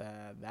 Was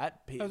that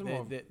That was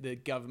more of- the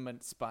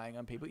government spying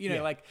on people? You know,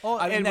 Yeah. like Oh,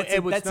 I mean,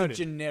 Edward that's a Snowden.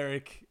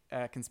 generic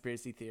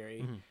conspiracy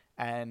theory, Mhm.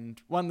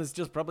 and one that's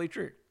just probably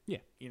true. Yeah.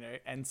 You know,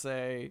 and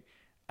so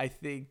I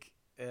think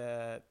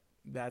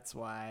that's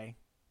why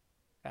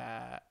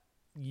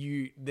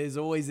there's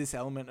always this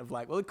element of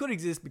like, well, it could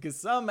exist because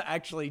some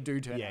actually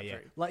do turn out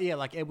true.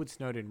 Like Edward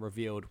Snowden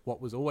revealed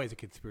what was always a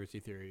conspiracy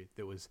theory,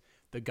 that was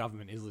the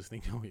government is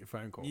listening to all your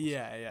phone calls.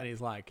 Yeah, yeah, And he's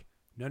like,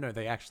 no,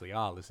 they actually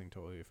are listening to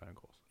all your phone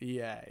calls.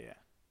 yeah, yeah.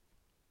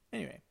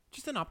 Anyway,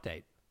 Just an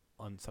update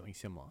on something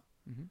similar.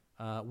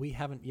 mm-hmm. We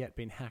haven't yet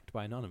been hacked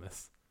by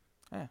Anonymous.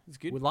 It's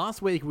good. Well,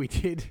 last week we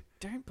did.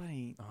 Don't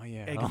bloody Oh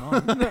yeah. egg 'em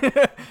on.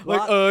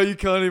 Like, oh, you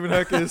can't even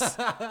hack us,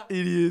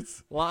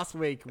 idiots. Last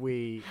week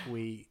we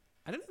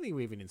I don't think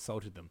we even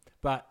insulted them,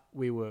 but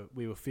we were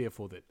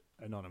fearful that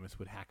Anonymous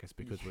would hack us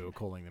because we were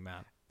calling them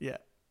out. Yeah,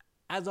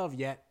 As of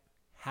yet,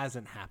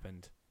 hasn't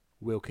happened.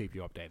 We'll keep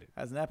you updated.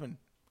 hasn't happened.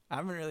 I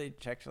haven't really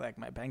checked like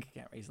my bank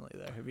account recently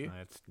though. Have you?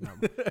 No,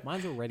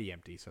 mine's already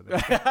empty, so they're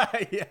Yeah.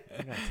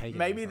 they're gonna take it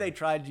Maybe away they from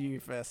tried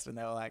you first and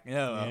they were like,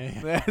 no, well,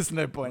 Yeah. there's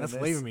no point Let's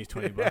in leave this. him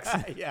his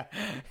 $20. Yeah.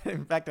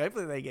 In fact,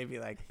 hopefully they gave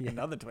you like Yeah.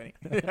 another 20.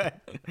 Okay,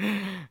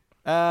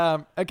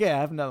 I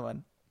have another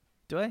one.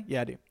 Do I?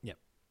 Yeah, I do. Yep.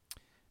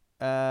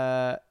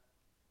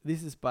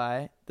 This is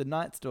by the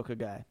Night Stalker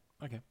guy.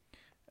 Okay.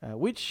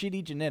 Which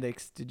shitty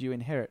genetics did you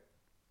inherit?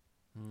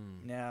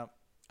 Hmm. Now,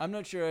 I'm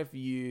not sure if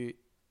you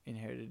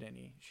inherited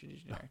any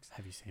shitty genetics.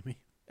 Have you seen me?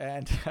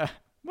 And,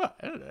 well,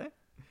 I don't know.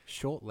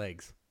 Short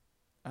legs.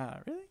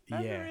 Really? I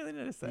Yeah. haven't really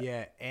noticed that.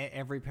 Yeah,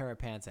 every pair of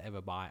pants I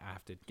ever buy, I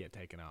have to get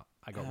taken up.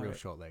 I got Oh, real right.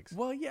 short legs.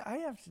 Well, yeah, I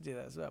have to do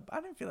that as well. But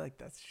I don't feel like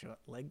that's a short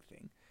leg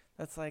thing.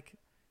 That's like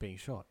Being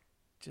short.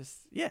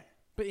 just, yeah.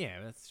 But yeah,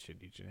 that's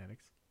shitty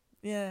genetics.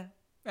 Yeah.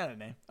 I don't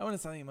know. I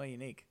wanted something more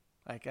unique.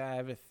 Like I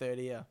have a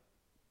 30-year.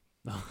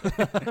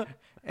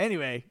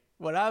 Anyway,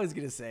 what I was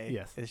going to say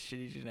Yes. is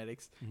shitty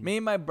genetics. Mhm. Me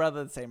and my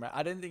brother are the same, right?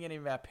 I don't think any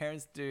of our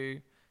parents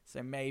do.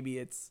 So maybe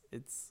it's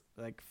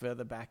like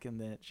further back in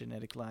the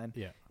genetic line.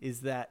 Yeah.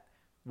 Is that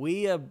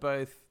we are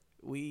both,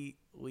 we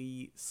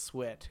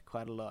sweat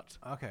quite a lot.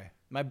 Okay.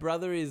 My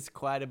brother is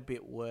quite a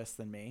bit worse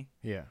than me.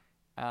 Yeah.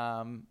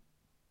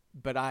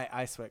 But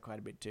I sweat quite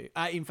a bit too.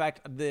 In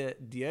fact, the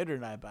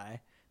deodorant I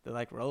buy, the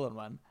like roll-on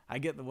one, I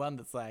get the one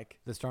that's like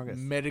The strongest.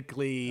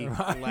 medically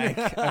Right.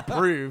 like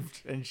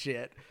approved and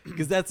shit,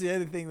 because that's the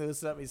only thing that will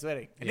stop me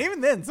sweating. And Yeah.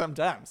 even then,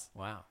 sometimes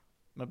Wow.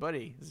 my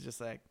body is just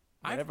like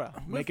I've- whatever,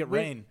 we've- make it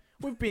we've- rain.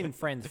 We've been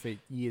friends for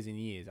years and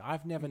years.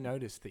 I've never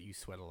noticed that you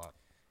sweat a lot.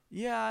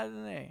 Yeah, I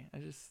don't know. I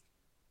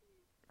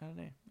don't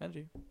know. I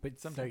do. But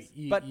Sometimes. so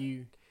you But-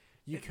 you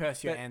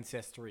curse your but-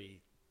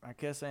 ancestry. I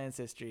curse my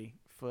ancestry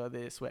for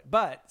the sweat.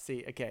 But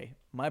see, okay,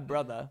 my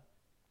brother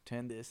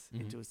turned this Mhm.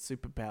 into a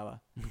superpower.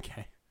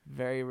 Okay.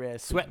 Very rare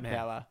Sweat man.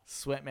 superpower.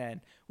 Sweat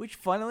man. Which,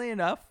 funnily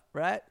enough,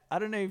 right? I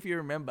don't know if you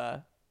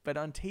remember, but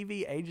on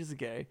TV ages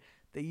ago,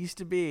 there used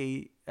to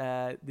be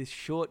this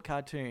short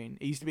cartoon.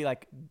 It used to be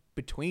like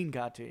between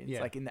cartoons,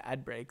 Yeah. like in the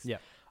ad breaks, Yeah.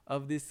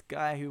 of this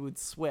guy who would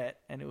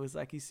sweat, and it was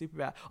like his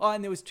superpower. Oh,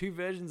 and there was two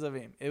versions of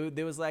him.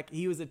 There was like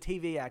he was a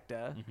TV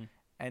actor, Mhm.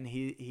 and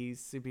his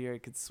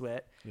superhero could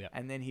sweat, Yeah.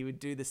 and then he would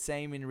do the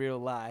same in real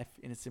life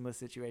in a similar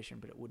situation,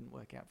 but it wouldn't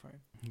work out for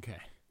him. Okay.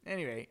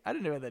 Anyway, I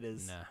don't know what that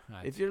is.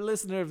 Nah. If you're a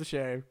listener of the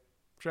show,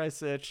 try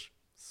search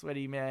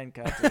Sweaty Man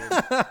cartoon.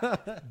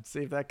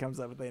 See if that comes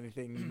up with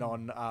anything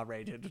non-R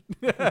rated.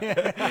 But,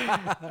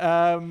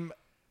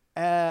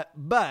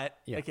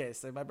 Yeah. okay,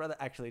 so my brother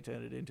actually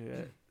turned it into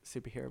a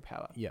superhero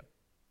power. Yep.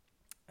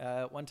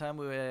 One time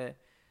we were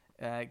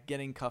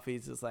getting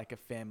coffees as like a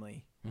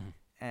family, Mhm.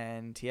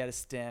 and he had a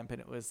stamp,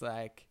 and it was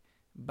like,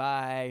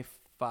 buy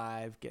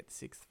 5, get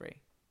 6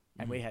 free.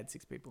 And we Mhm. had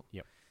 6 people.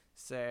 Yep.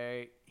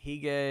 So he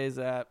goes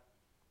up,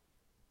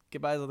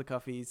 buys all the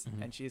coffees,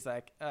 and she's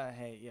like,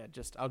 hey, yeah,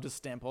 I'll just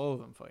stamp all of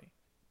them for you.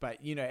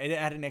 But, you know, it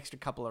had an extra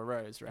couple of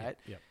rows, right?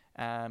 Yep.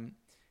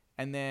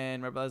 And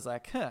then my brother's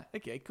like,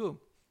 okay, cool.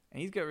 And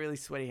he's got really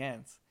sweaty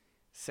hands.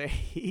 So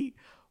he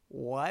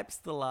wipes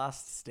the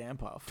last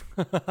stamp off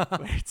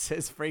where it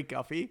says free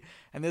coffee.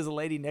 And there's a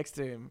lady next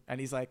to him. And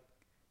he's like,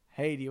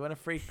 hey, do you want a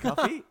free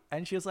coffee?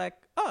 And she was like,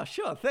 oh,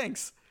 sure,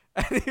 thanks.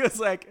 And he was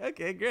like,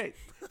 okay, great.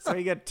 So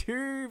he got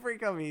 2 free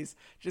coffees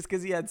just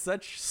because he had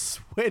such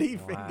sweaty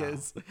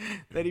fingers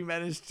that he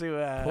managed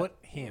to Put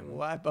him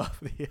wipe off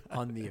the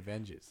on the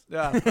Avengers.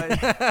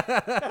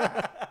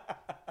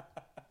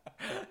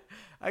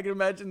 I can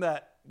imagine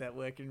that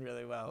working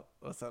really well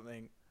or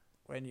something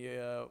when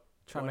you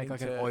Try to make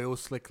like an oil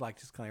slick, like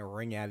just kind of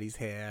wring out his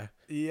hair.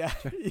 Yeah.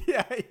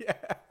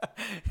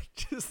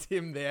 Just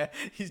him there.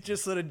 He's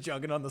just sort of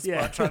jogging on the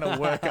spot, trying to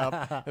work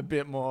up a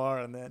bit more,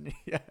 and then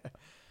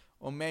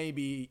or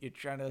maybe you're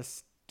trying to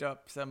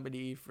stop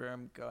somebody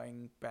from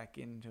going back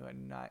into a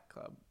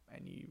nightclub,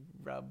 and you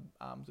rub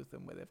arms with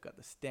them where they've got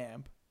the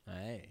stamp,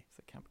 Hey,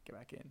 so they can't get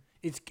back in.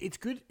 it's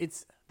good.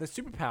 It's the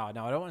superpower.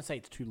 Now I don't want to say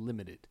it's too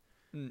limited.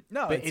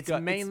 No, but it's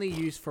mainly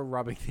used for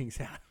rubbing things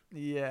out.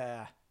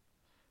 Yeah.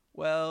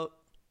 Well,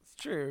 it's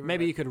true.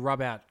 Maybe you could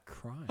rub out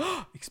crime.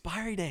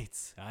 Expiry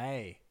dates.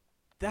 Hey,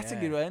 That's a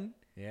good one.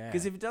 Yeah.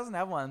 Because if it doesn't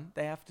have one,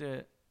 they have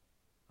to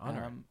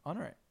honor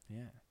it. Yeah.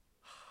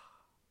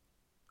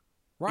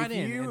 Write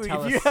in and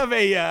tell if us. you have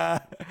a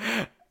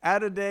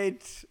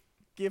out-of-date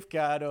gift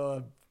card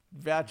or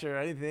voucher or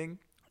anything,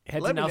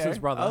 Head let to me Nelson's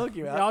know. brother. I'll hook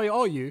you up.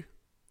 Oh, you.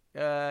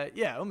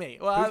 Yeah, or me.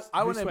 Well, I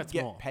Who want to sweats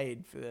get more?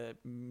 paid for the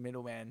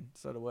middleman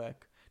sort of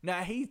work. No,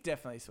 he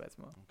definitely sweats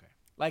more. Okay.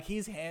 Like,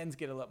 his hands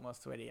get a lot more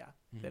sweatier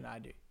than I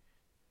do.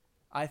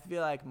 I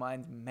feel like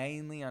mine's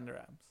mainly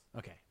underarms,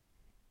 Okay.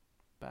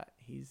 but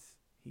he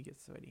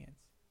gets sweaty hands.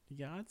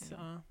 Yeah,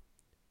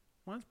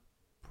 mine's.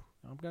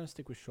 I'm gonna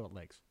stick with short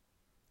legs.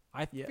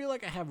 I Yeah. feel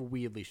like I have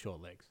weirdly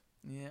short legs.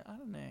 Yeah, I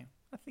don't know.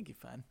 I think you're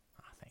fun.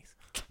 Ah, thanks.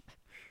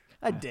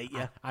 I'd date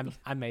you.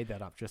 I made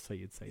that up just so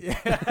you'd say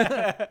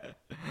Yeah.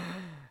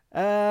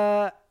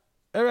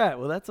 All right.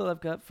 Well, that's all I've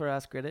got for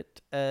Ask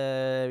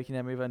Reddit. We can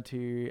now move on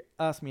to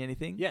Ask Me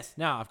Anything. Yes.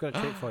 Now I've got a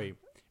treat for you.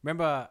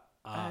 Remember,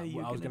 I you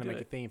were was gonna going to do make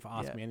it. a theme for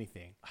Ask Yeah. Me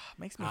Anything.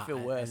 Makes me feel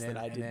worse and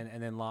that I then, didn't.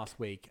 And then last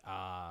week,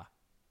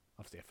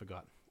 obviously I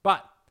forgot.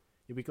 But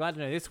you'll be glad to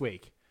know this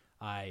week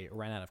I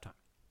ran out of time.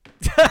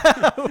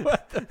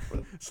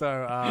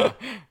 So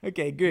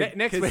Okay, good.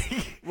 next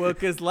week. Well,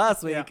 because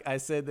last week I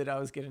said that I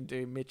was going to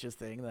do Mitch's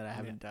thing that I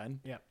haven't done.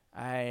 Yeah.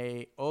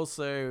 I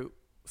also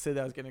said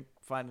that I was going to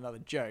find another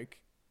joke,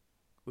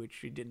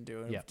 which we didn't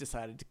do, and we've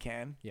decided to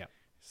can. Yeah.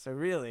 So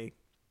really,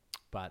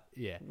 But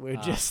yeah, we're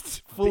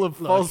just full of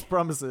look, false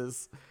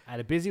promises. I had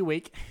a busy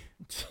week.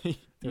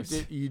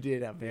 You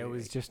did have. There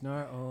was just no.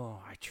 Oh,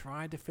 I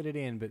tried to fit it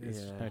in, but there's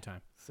just no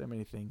time. so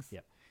many things.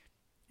 Yep.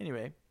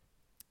 Anyway,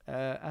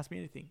 ask me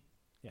anything.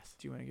 Yes.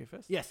 Do you want to go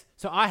first? Yes.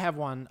 So I have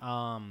one.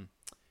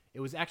 It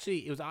was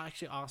actually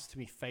asked to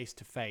me face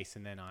to face,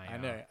 and then I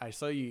know. I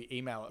saw you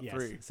email it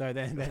through. So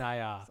then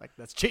I It's like,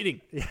 that's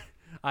cheating.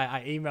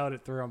 I emailed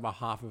it through on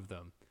behalf of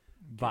them.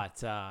 Okay.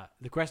 But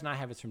the question I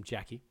have is from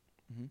Jackie.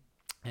 Mm-hmm.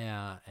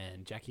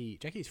 And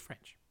Jackie's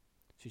French.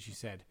 So she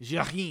said,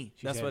 Jackie.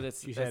 She That's said- what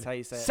it's. she That's said, how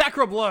you say it.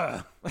 Sacre bleu!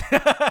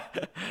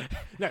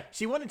 No,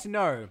 she wanted to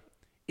know,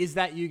 is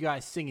that you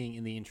guys singing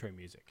in the intro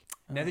music?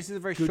 Now, this is a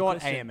very Good short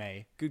question.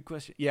 AMA. Good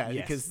question. Yeah,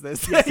 Yes. because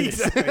there's Yes, it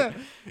is.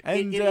 exactly.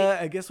 And It-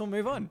 I guess we'll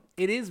move on.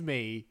 It is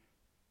me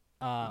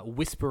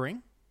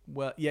whispering,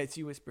 Well, yeah, it's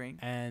you whispering,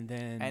 and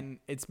then... and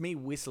it's me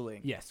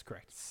whistling. yes,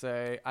 correct.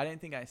 So I don't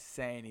think I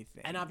say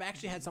anything. And I've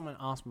actually had someone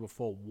ask me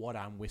before what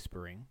I'm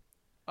whispering.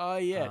 Oh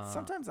yeah.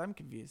 Sometimes I'm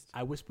confused.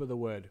 I whisper the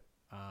word...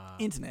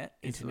 Internet.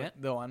 Is Internet.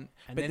 the one.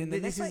 And But then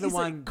then this next is the is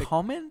one... the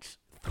comment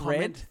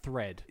comment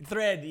thread. thread.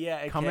 Thread. Yeah.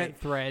 Okay. Comment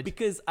thread.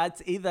 Because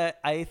it's either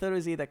I thought it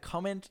was either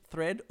comment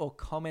thread or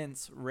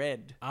comments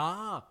read.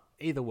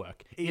 Either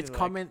work. Either It's work.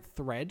 comment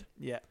thread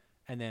Yeah.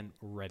 and then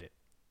Reddit.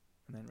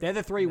 And then They're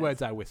the three and words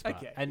that's- I whisper.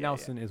 Okay, And yeah,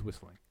 Nelson is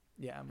whistling.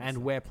 Yeah. I'm And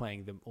whistling. we're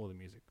playing all the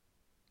music.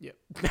 Yep.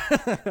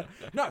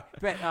 No,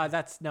 but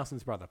that's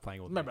Nelson's brother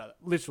playing all the My brother.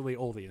 literally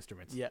all the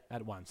instruments Yeah.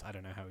 at once. I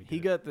don't know how he did He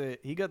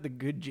it. got the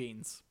good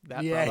genes.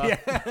 That Yeah,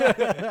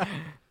 brother.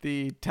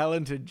 The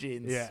talented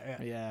genes.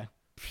 Yeah. Yeah.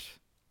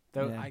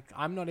 Though Yeah.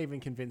 I'm not even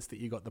convinced that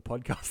you got the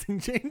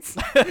podcasting genes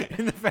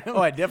in the family.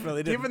 Oh, I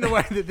definitely did. Given the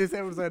way that this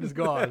episode has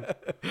gone,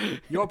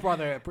 your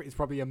brother is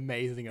probably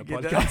amazing at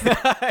Good podcasting.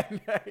 I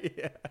know,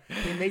 yeah.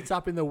 He meets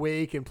up in the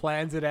week and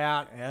plans it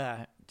out.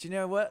 Yeah. Do you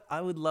know what? I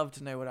would love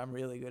to know what I'm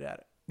really good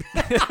at.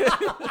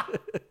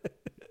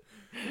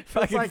 If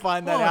I It's can like,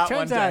 find that oh, out one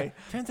turns day.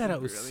 Turns out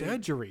it was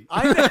Brilliant. surgery.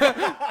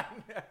 I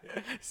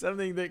know.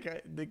 Something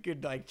that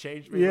could like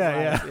change people's Yeah,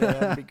 lives. Yeah,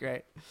 that'd be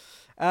great.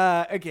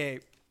 Okay,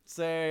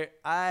 so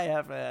I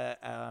have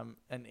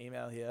an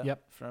email here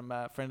Yep. from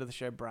a friend of the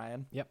show,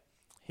 Brian. Yep.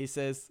 He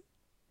says,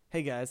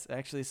 "Hey guys, I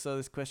actually saw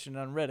this question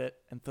on Reddit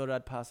and thought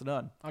I'd pass it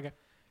on. Okay.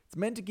 It's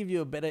meant to give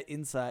you a better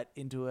insight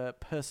into a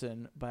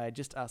person by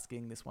just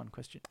asking this one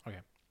question. Okay.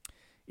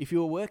 If you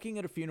were working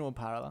at a funeral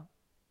parlor,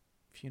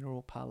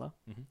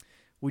 Mhm.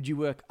 would you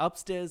work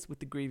upstairs with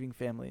the grieving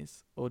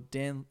families or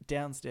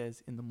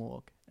downstairs in the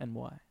morgue, and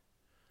why?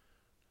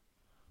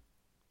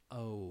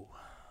 Oh.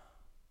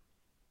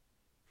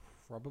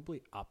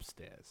 Probably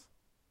upstairs.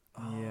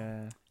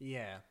 Yeah.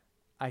 Yeah.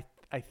 I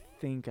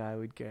think I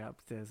would go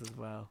upstairs as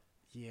well.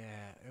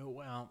 Yeah.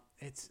 Well,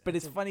 it's... But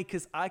it's funny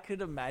because I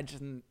could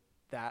imagine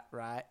that,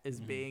 right, as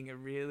Mhm. being a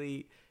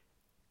really...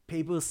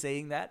 People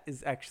seeing that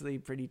is actually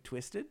pretty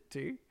twisted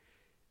too.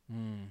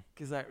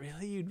 Because like,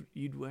 really,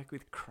 you'd work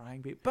with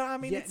crying people. But I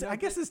mean, Yeah, no, I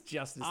guess but it's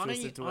just as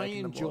twisted to work I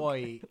in the morgue.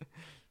 enjoy...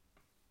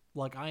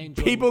 Like, I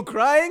enjoy... People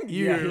crying?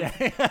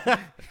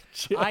 Yeah.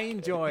 I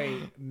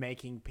enjoy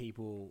making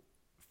people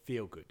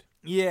feel good.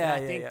 Yeah,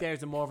 And I think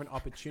there's more of an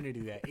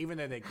opportunity there. Even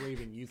though they're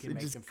grieving, you can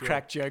make just them feel...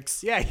 crack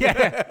jokes. Yeah,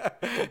 yeah.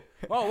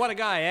 Well, what a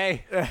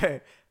guy, eh?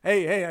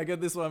 Hey, I got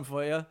this one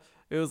for you.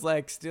 It was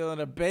like stealing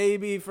a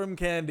baby from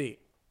candy.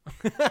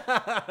 This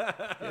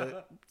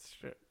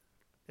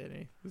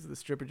is the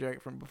stripper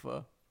joke from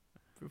before.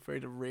 Feel free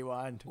to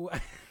rewind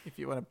if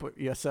you want to put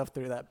yourself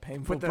through that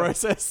painful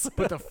process.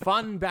 Put the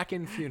fun back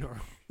in funeral.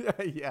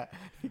 Yeah,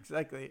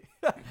 exactly.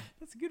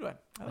 That's a good one.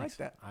 I like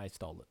that. I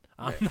stole it.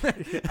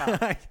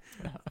 Yeah.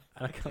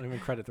 I can't even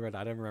credit the red.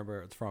 I don't remember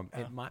where it's from.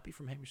 It might be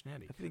from Hamish and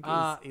Andy. I think it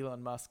was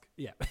Elon Musk.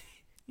 Yeah.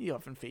 He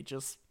often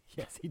features.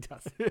 Yes, he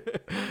does.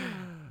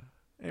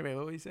 Anyway,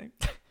 what were you saying?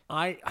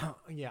 I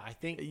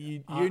think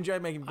You enjoy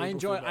making people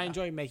feel better. I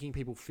enjoy making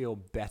people feel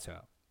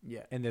better.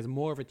 Yeah. And there's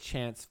more of a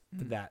chance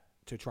for that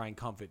to try and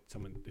comfort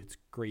someone that's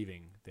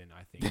grieving than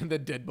I think. The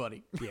dead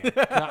body. Yeah.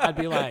 'Cause I'd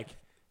be like,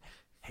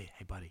 hey,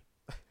 buddy.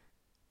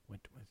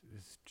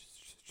 This is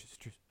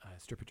just a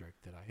stripper joke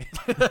that I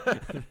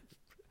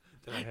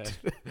that I heard.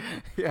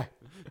 Yeah.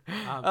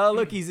 Oh,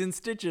 look, he's in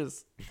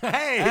stitches.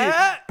 Hey!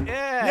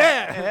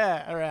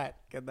 Yeah. All right.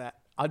 Get that.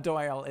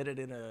 I'll edit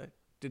in a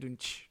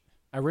dudunch,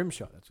 A rim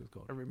shot, that's what it's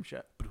called. a rim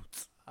shot.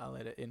 I'll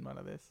edit in one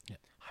of this. Yeah.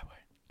 I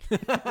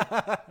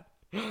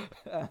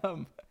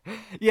won't.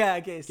 Yeah,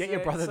 okay. Get your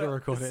brother to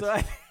record it.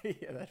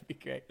 Yeah, that'd be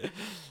great.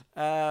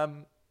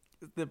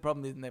 The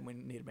problem is then we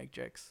need to make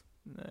jokes.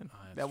 No,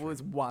 that true. was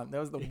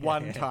the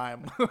one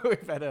time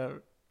we've had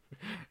a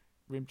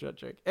rim shot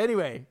joke.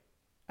 Anyway,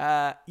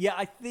 yeah,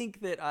 I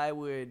think that I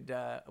would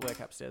work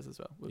upstairs as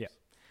well. Whoops.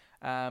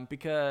 Yeah.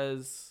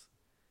 Because,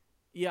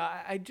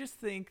 yeah, I just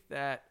think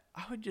that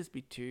I would just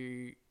be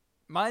too...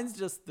 Mine's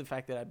just the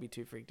fact that I'd be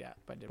too freaked out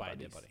by dead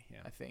bodies,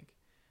 yeah. I think.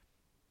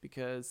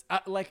 Because,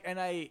 and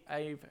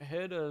I've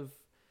heard of...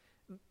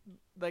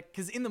 Like,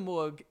 because in the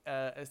morgue,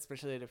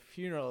 especially at a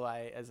funeral,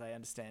 as I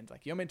understand,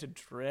 like, you're meant to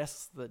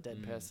dress the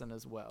dead person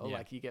as well. Yeah.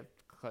 Like, you get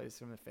clothes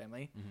from the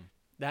family. Mm-hmm.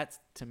 That's,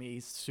 to me,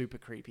 super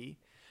creepy.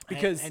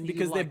 Because and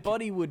their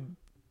body would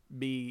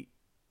be,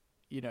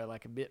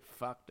 like a bit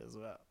fucked as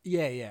well.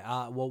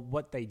 Yeah. Well,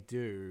 what they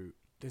do...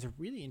 There's a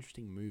really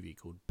interesting movie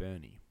called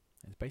Bernie.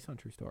 It's based on a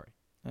true story.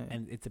 Yeah.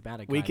 And it's about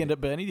a guy... Weekend at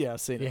Bernie? Yeah,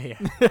 I've seen it.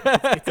 Yeah.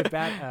 It's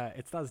about...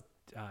 it stars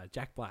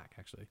Jack Black,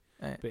 actually.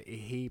 Yeah. But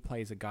he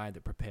plays a guy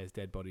that prepares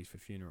dead bodies for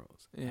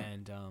funerals. Yeah.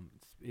 And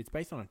it's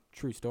based on a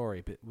true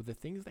story. But with the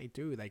things they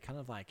do, they kind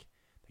of like...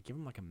 They give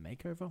them like a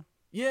makeover.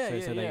 Yeah,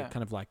 So they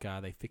kind of like...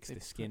 they fix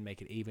the skin,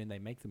 make it even. They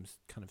make them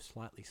kind of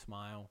slightly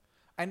smile.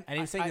 And he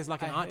was saying there's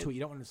like an art to it. You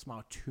don't want them to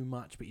smile too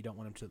much, but you don't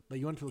want them to... Like,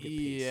 you want them to look at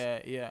peace.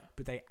 Yeah.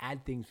 But they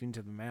add things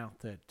into the mouth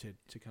to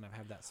kind of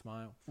have that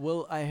smile.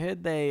 Well, I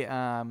heard they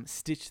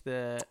stitch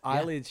the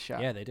eyelids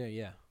shut. Yeah, they do,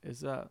 yeah.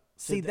 As well.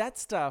 See, that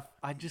stuff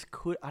I just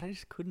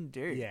couldn't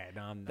do. Yeah,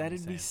 no, I'm the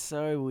That'd be same.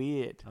 so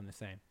weird. I'm the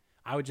same.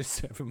 I would just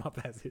serve him up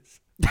as is.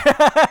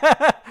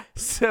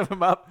 Serve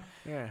him up.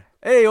 Yeah.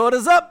 Hey,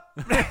 orders up.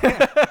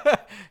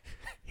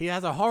 He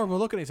has a horrible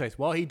look on his face.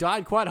 Well, he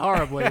died quite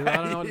horribly. I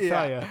don't know what to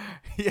tell you.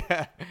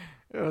 Yeah.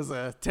 It was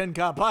a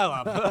 10-car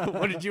pileup.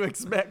 What did you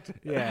expect?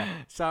 Yeah.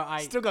 So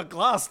I Still got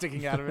glass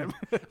sticking out of him.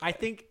 I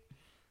think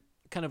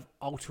kind of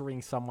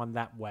altering someone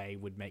that way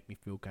would make me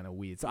feel kind of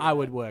weird. So I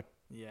would work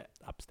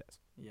upstairs.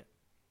 Yeah.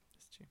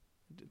 That's true.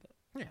 I did that.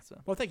 Yeah.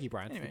 So. Well, thank you,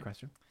 Brian, Anyway. for the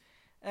question.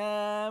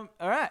 All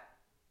right.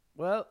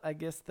 Well, I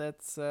guess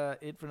that's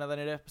it for another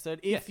new episode.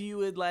 If you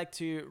would like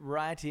to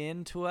write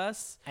in to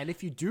us. And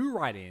if you do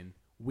write in,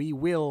 we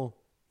will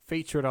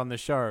feature it on the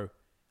show.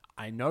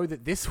 I know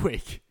that this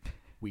week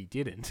we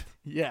didn't.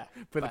 Yeah.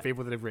 For the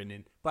people that have written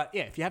in. But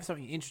yeah, if you have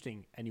something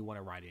interesting and you want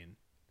to write in,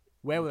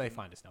 where will they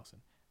find us, Nelson?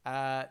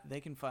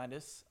 They can find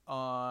us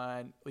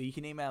on, or you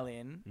can email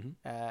in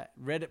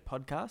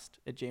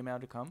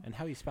redditpodcast@gmail.com. And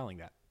how are you spelling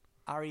that?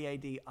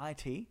 READIT.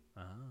 You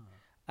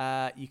can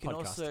Podcast.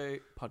 also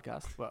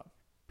podcast, well,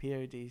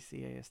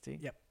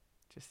 PODCAST. Yep.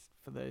 Just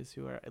for those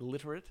who are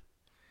illiterate.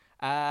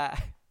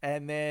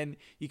 And then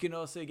you can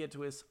also get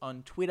to us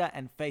on Twitter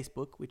and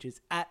Facebook, which is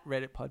at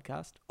Reddit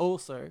Podcast.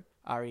 Also,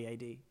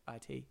 READIT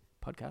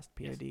Podcast,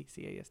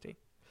 PODCAST.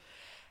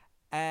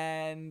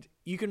 And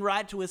you can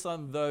write to us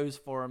on those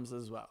forums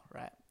as well,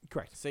 right?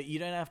 Correct. So you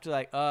don't have to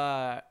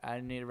I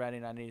need to write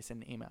in, I need to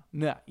send an email.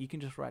 No, you can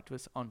just write to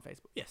us on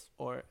Facebook. Yes.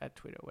 Or at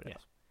Twitter or whatever.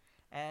 Yes.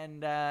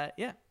 And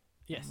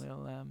Yes.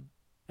 we'll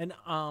And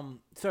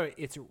so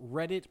it's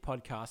Reddit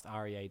podcast,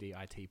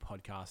 READIT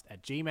podcast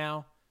at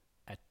Gmail,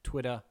 at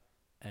Twitter,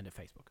 and at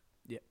Facebook.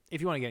 Yeah. If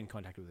you want to get in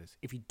contact with us.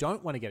 If you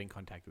don't want to get in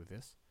contact with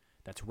us,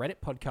 that's Reddit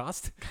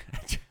podcast.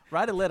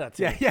 Write a letter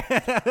to.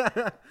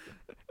 Yeah.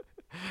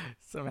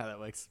 Somehow that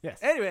works. Yes.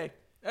 Anyway,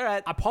 all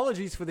right.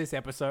 Apologies for this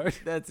episode.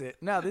 That's it.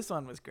 No, this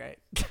one was great.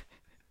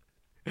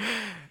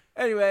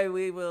 Anyway,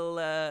 we will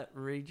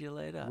read you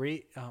later.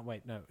 Wait, no.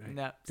 No, it's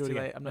Do it too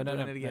again. late. I'm not No,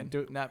 doing no, it no, again. do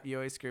it. No, you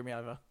always screw me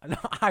over. No,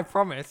 I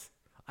promise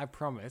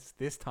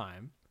this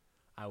time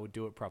I will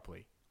do it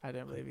properly. I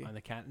don't believe you. On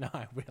the count, no,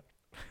 I will.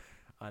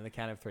 On the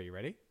count of 3,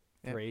 ready?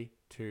 Yep. 3,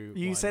 2,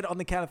 You 1. said on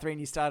the count of 3 and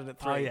you started at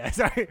 3. Oh yeah,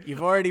 sorry.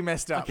 You've already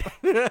messed up.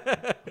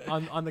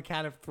 on the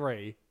count of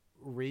 3,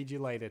 read you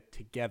later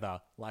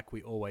together like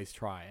we always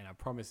try, and I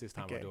promise this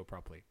time Okay. I'll do it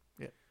properly.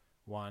 Yeah.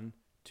 1,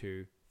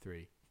 2,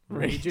 3.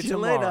 Read you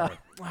tomorrow. later.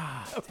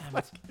 Ah, damn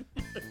it.